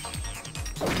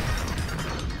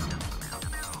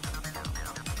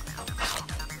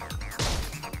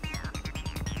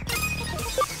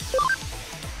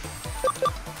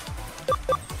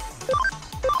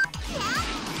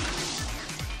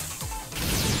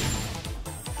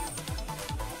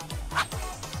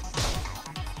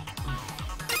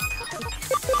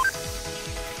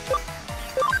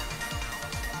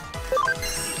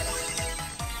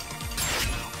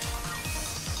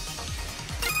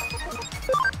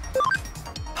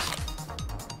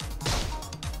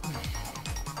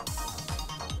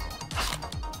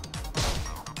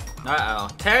 Uh-oh.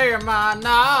 Terriermon,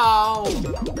 no!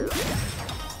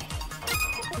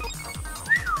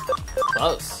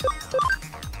 Close.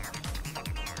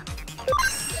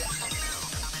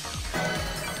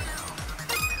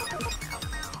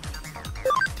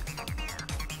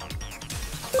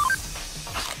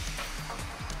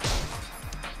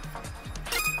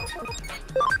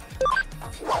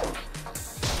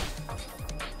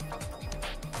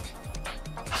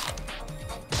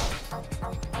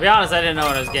 To be honest, I didn't know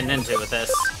what I was getting into with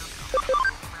this.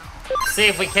 See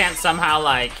if we can't somehow,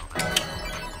 like,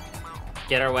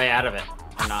 get our way out of it,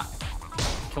 or not.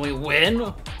 Can we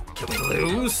win? Can we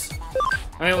lose?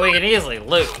 I mean, we can easily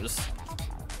lose.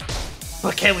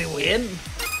 But can we win?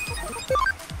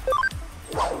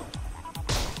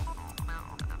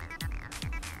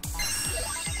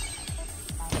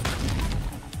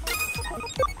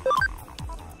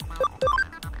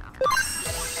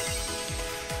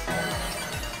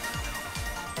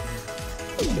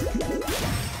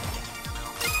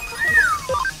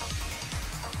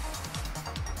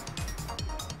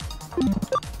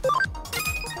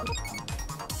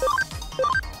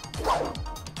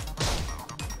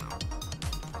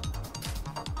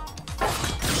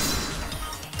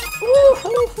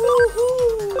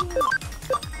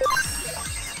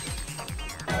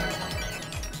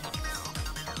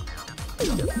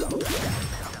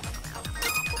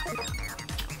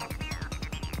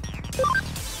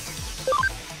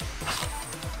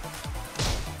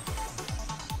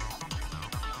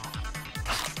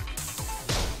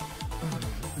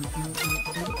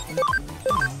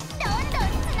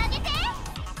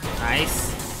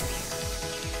 Nice.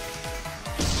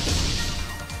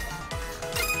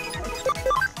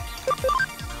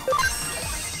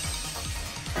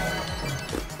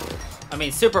 I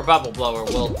mean, Super Bubble Blower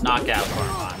will knock out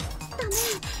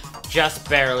Coromon. Just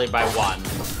barely by one.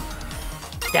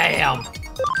 Damn!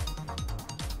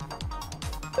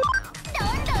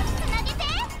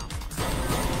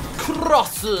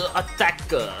 Cross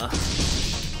attacker!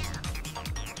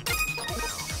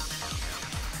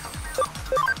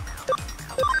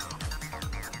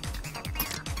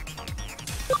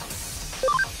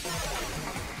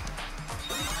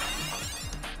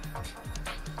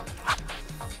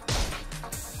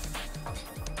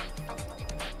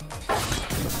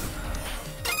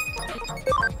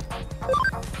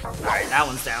 Alright, that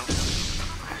one's down.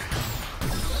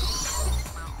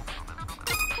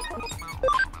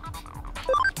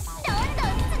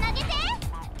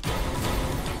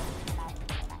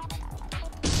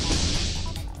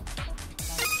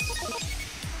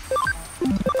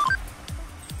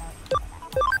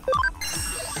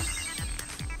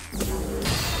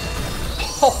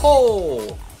 Ho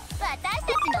ho!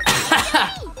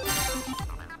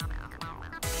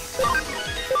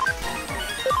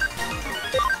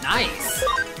 Nice!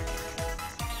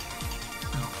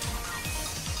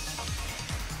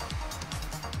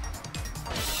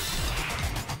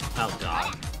 Oh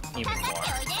god, even more.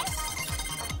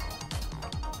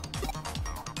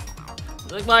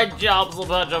 Like my job's a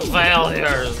bunch of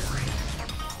failures.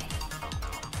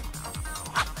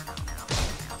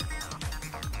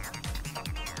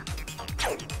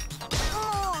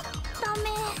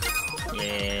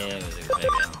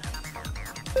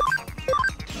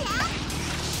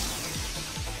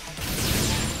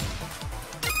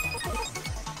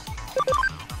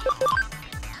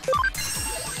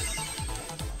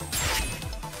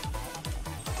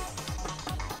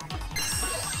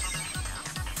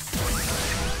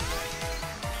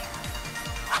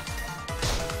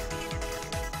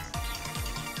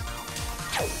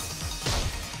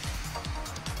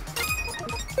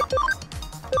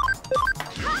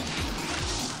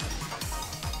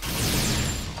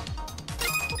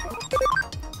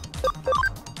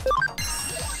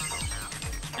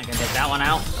 Gonna take that one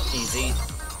out. Easy.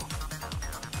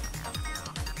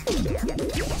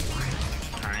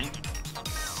 Alright.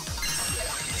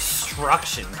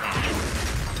 Destruction cannon.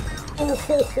 Oh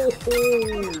ho ho ho!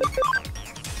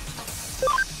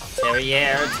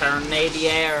 Terrier,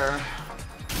 Tornadier.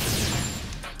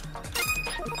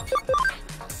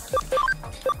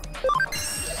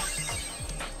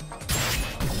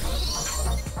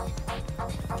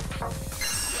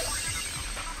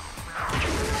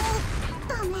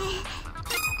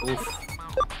 Oof.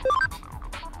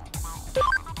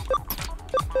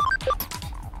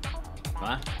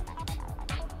 What?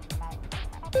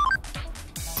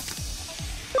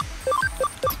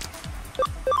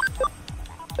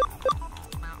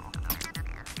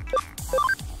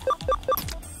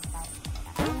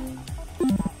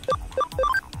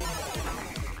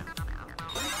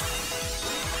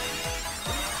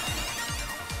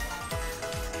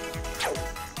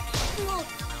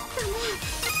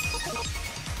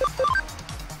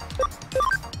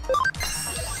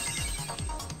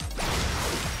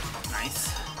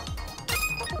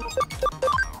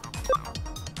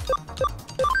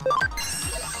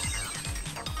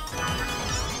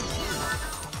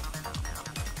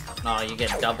 Oh, you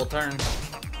get double turn?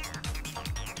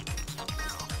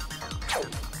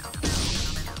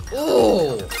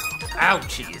 Ooh!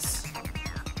 Ouchies.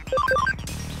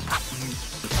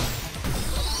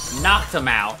 Knocked him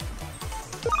out.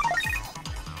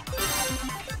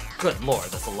 Good lord,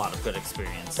 that's a lot of good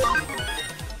experience.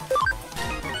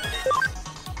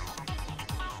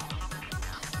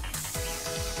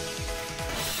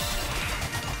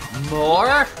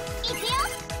 More?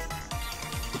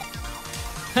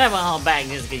 I'm gonna hold back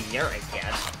just because you're a kid.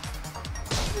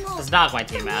 Just knock my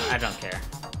team out, I don't care.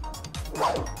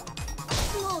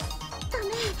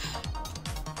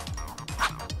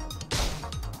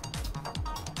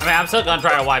 I mean, I'm still gonna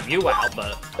try to wipe you out,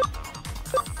 but...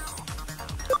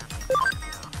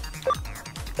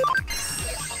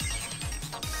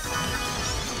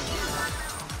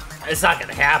 it's not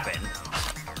gonna happen.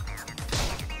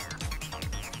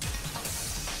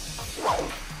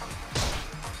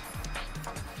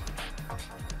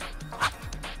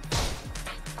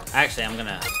 Actually, I'm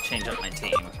gonna change up my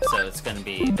team, so it's gonna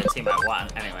be the team I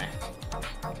want anyway.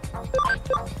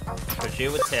 Put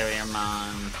you with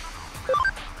Terriermon,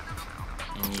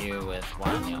 and you with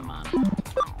Wanyomon.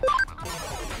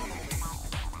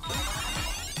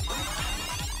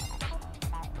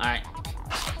 Alright,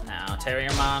 now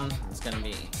Terriermon is gonna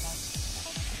be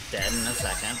dead in a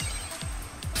second.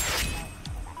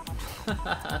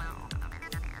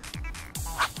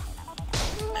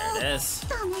 There it is.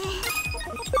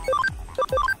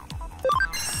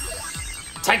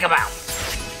 Take him out!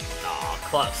 Aw,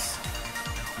 close.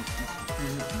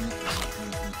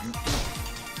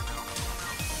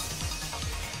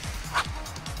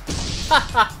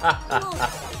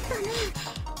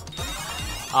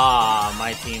 Aw,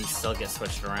 my team still gets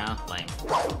switched around. Lame.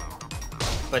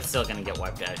 But still gonna get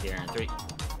wiped out here in 3,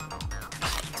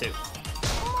 2,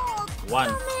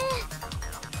 1,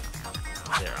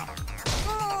 0.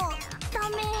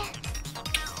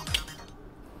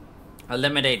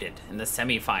 Eliminated in the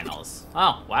semi-finals.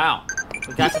 Oh, wow.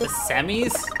 We got to the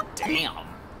semis? Damn.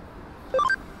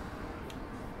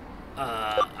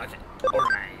 Okay.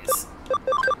 Organize.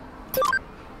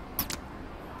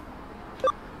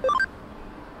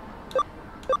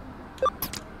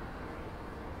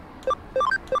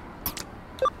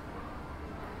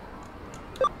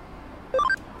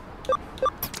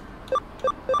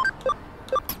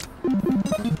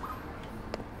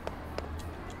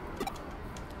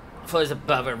 Floors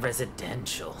above a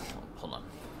residential. Hold on.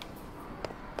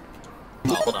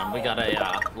 Oh, hold on. We got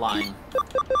a line.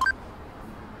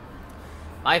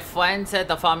 My friend said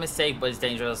the farm mistake was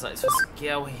dangerous. It's just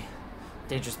scary.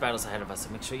 Dangerous battles ahead of us,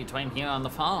 so make sure you join here on the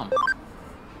farm.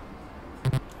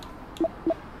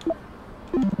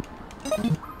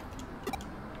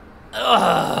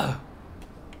 Ugh.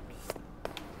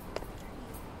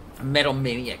 Metal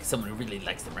Maniac. Someone who really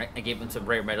likes them, right? I gave him some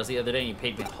rare medals the other day and he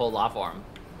paid me a whole lot for them.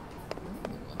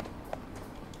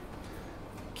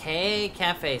 K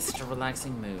Cafe, such a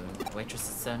relaxing mood. The waitress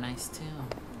is so nice too.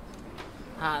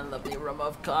 I love the aroma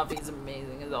of coffee. It's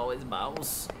amazing as always,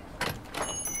 Mouse.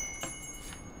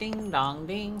 Ding dong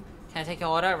ding. Can I take your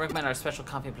order? I recommend our special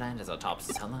coffee blend as our top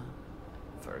seller.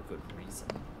 For a good reason.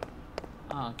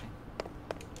 Oh, okay.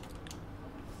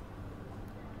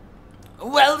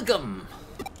 Welcome!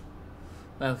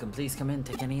 Welcome, please come in.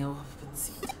 Take any open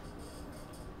seat.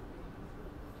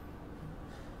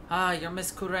 Ah, you're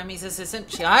Miss Kuremi's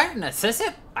assistant? She hired an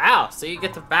assistant? Wow, so you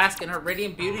get to bask in her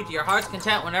radiant beauty to your heart's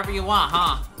content whenever you want,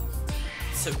 huh?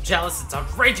 so jealous, it's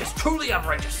outrageous, truly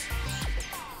outrageous.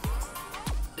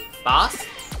 Boss?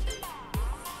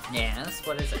 Yes,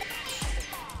 what is it?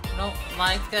 You don't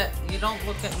like that? You don't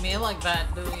look at me like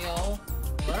that, do you?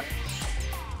 What?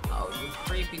 Oh, you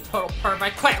creepy total perv. I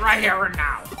quit right here and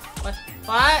now. What?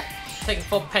 What? Taking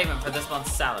full payment for this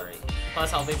month's salary.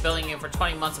 Plus, I'll be billing you for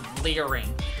 20 months of leering.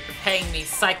 You're paying me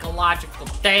psychological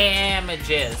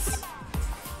damages.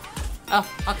 Oh,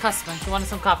 a customer. You wanted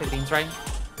some coffee beans, right?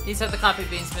 These are the coffee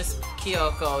beans Miss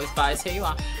Kyoko always buys. Here you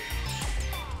are.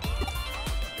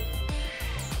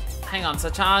 Hang on,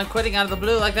 Sachan, quitting out of the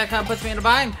blue like that kind of puts me in a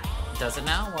bind. Does it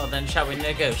now? Well then, shall we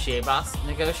negotiate, boss?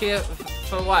 Negotiate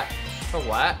for what? For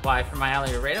what? Why, for my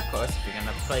hourly rate, of course. If you're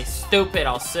gonna play stupid,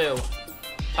 I'll sue.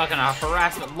 Talking a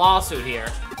harassment lawsuit here.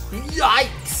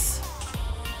 Yikes!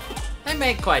 They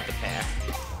make quite the pair.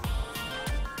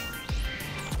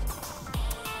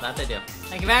 That they do.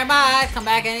 Thank you very much. Come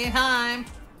back anytime.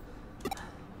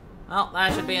 Well,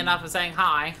 that should be enough of saying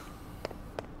hi.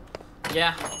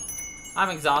 Yeah. I'm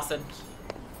exhausted.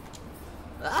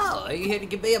 Oh, are you here to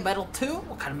give me a medal too?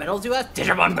 What kind of medals do you have?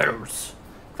 Digimon medals!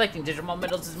 Collecting Digimon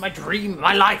medals is my dream,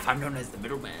 my life. I'm known as the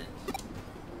middleman.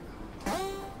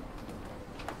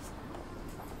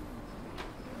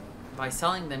 By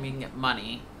selling them, you can get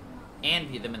money and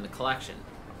view them in the collection.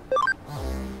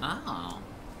 Oh.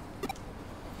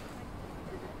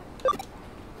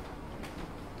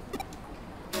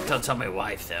 Don't tell my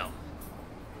wife, though.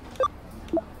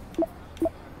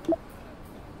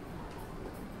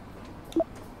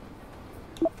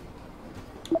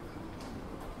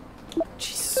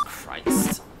 Jesus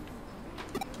Christ.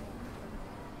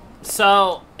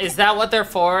 So, is that what they're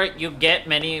for? You get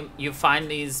you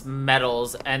find these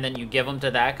medals, and then you give them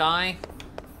to that guy?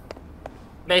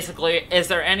 Basically, is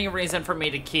there any reason for me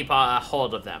to keep a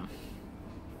hold of them?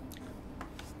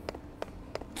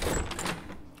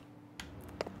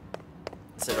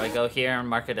 So do I go here and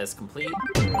mark it as complete?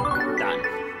 Done.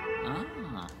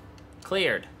 Ah,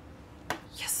 cleared.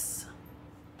 Yes.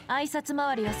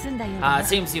 It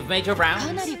seems you've made your rounds.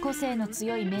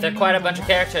 They're quite a bunch of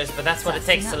characters, but that's what it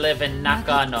takes to live in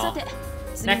Nakano.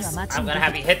 Next, I'm gonna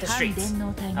have you hit the streets.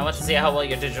 I want to see how well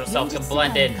your digital self can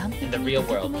blend in the real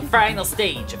world. The final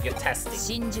stage of your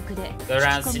testing. Go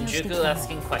around Shinjuku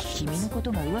asking questions.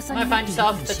 You might find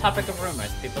yourself the topic of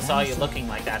rumors. People saw you looking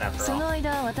like that after all.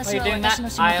 While you're doing that,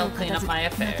 I'll clean up my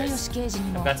affairs.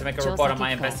 I've got to make a report on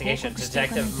my investigation to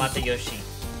Detective Matayoshi.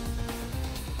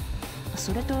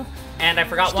 And I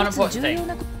forgot one important thing.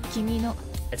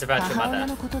 It's about your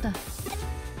mother.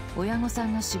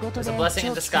 It was a blessing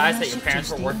in disguise that your parents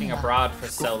were working abroad for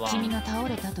so long.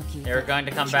 They were going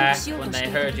to come back when they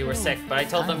heard you were sick, but I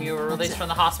told them you were released from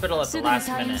the hospital at the last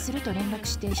minute.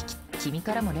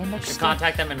 You should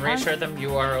contact them and reassure them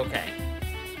you are okay.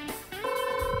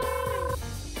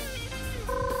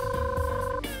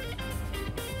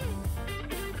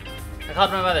 I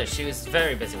called my mother. She was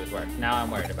very busy with work. Now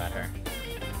I'm worried about her.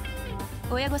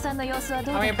 How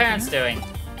are your parents doing?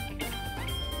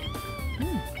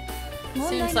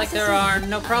 Seems like there are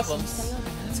no problems.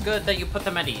 It's good that you put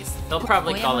them at ease. They'll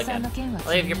probably call again.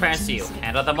 I'll leave your parents to you.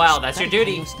 Handle them well. That's your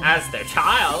duty as their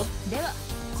child.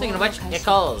 Speaking of which, it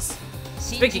calls.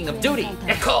 Speaking of duty,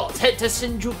 it calls. Head to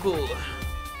Shinjuku.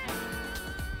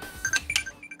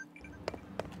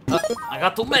 I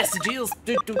got 2 messages.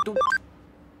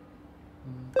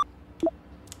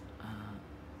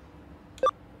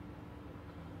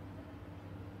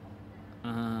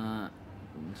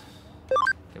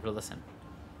 Give it a listen.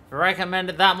 If I recommend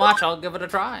it that much, I'll give it a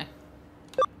try.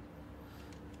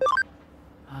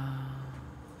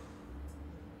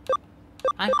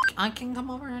 I can come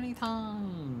over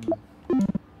anytime.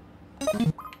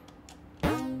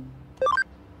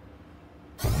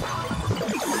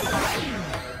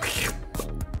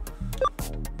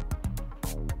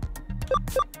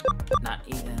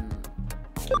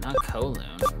 Not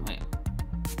Kowloon. Wait.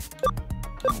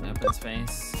 Open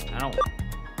space. I don't. Look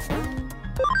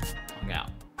out.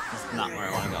 This is not where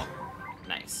I want to go.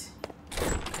 Nice.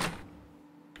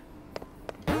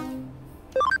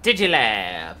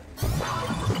 Digilab.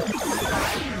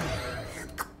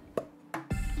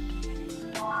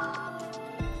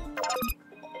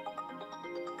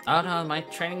 Oh no, my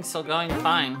training's still going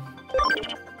fine.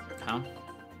 Huh?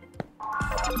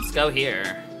 Let's go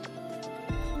here.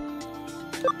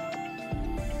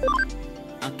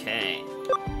 Okay.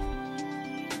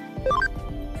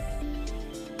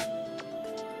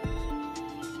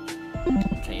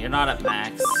 Okay, you're not at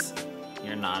max.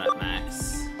 You're not at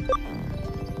max.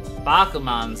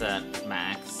 Bakuman's at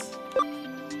max.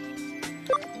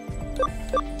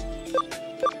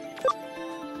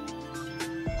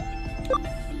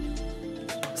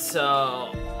 So,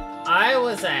 I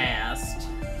was asked,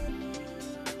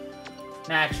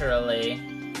 naturally,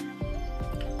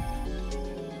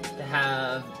 to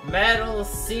have Metal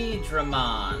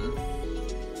Seedramon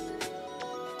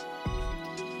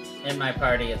in my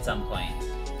party at some point.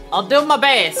 I'll do my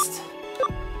best.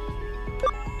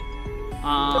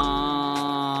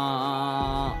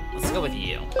 Let's go with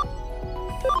you.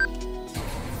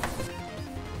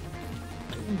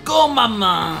 Go,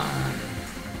 mama!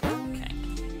 Okay.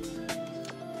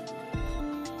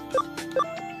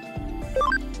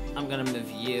 I'm gonna move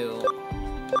you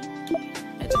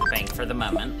into the bank for the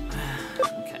moment.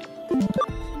 Okay.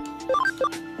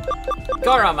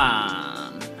 Goromon!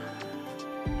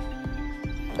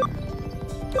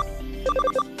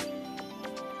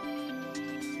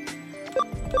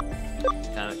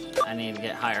 I need to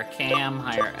get higher cam,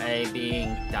 higher A, B,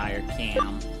 higher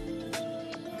cam.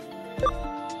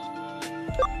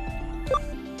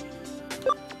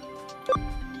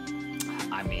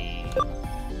 I mean...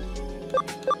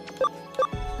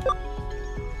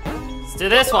 let's do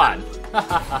this one!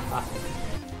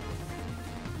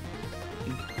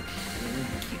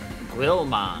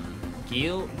 Guilmon.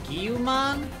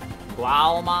 Guilmon?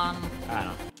 Gualmon?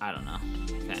 I don't know.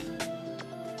 Okay.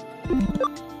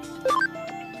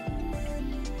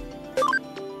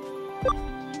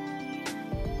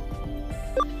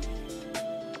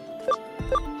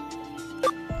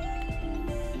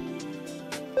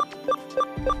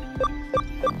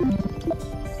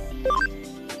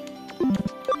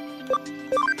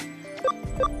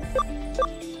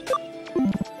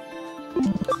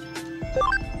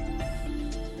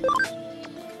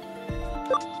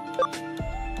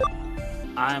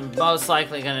 I'm most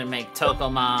likely gonna make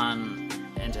Tokomon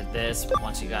into this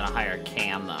once you got a higher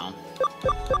cam, though.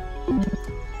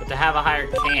 But to have a higher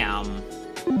cam,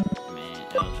 I mean,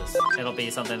 it'll be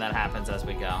something that happens as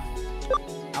we go.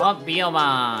 I want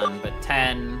Biomon, but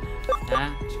 10.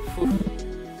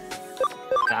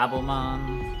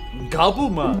 Gabumon.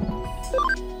 Gabumon!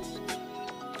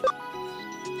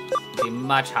 Be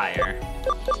much higher.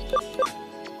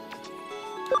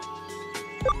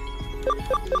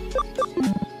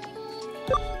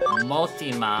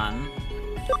 Motimon.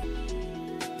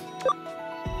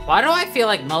 Why do I feel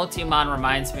like Motimon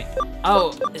reminds me?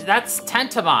 Oh, that's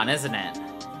Tentamon, isn't it?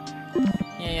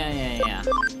 Yeah.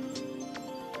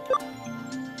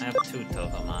 I have 2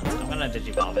 Tokomons. I'm gonna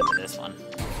Digivolve into this one.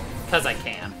 Because I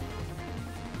can.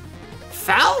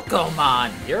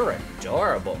 Falcomon! You're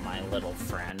adorable, my little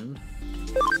friend.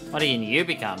 What do you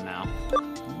become now?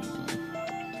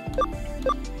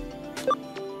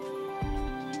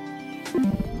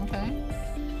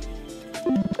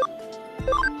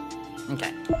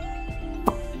 Okay.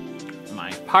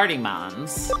 My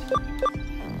Partymons.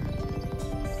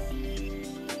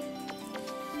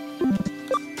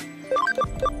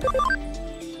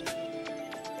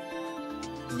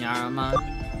 Nyaramon.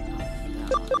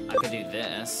 I could do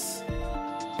this.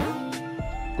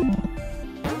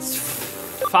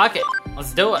 Fuck it.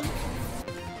 Let's do it.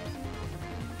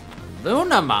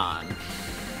 Lunamon.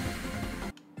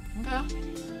 Okay.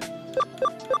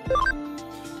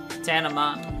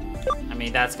 Tanamon. I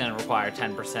mean, that's gonna require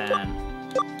 10%.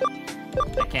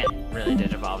 I can't really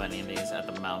Digivolve any of these at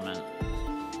the moment.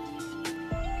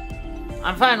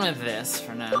 I'm fine with this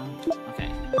for now. Okay.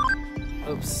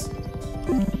 Oops.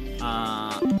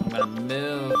 I'm gonna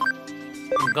move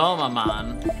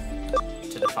Gomamon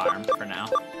to the farm for now.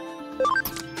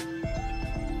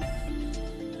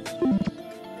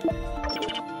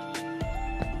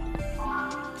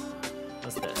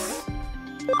 What's this?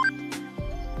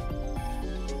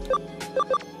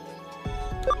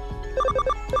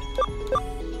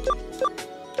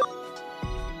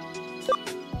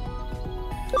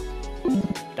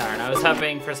 Darn, I was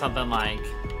hoping for something like...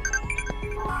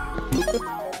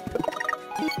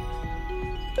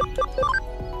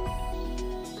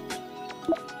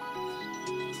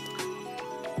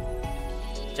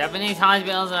 Japanese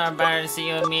hospitals are better to see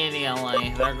you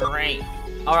immediately. They're great.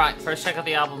 Alright, first check out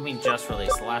the album we just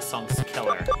released. The last song's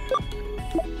killer.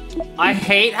 I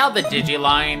hate how the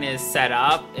Digiline is set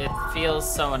up. It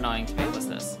feels so annoying to me. What's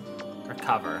this?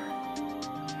 Recover.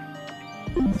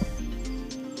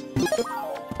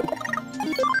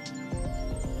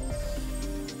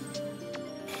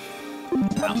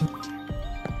 No.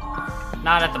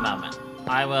 Not at the moment.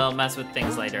 I will mess with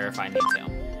things later if I need to.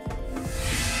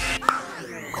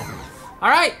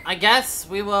 Alright, I guess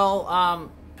we will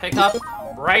pick up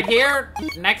right here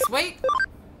next week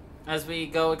as we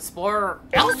go explore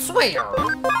elsewhere.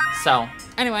 So,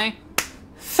 anyway,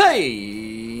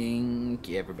 thank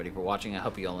you everybody for watching. I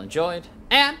hope you all enjoyed.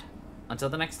 And until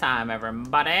the next time,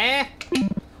 everybody,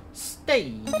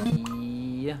 Stay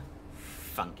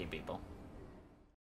funky, people.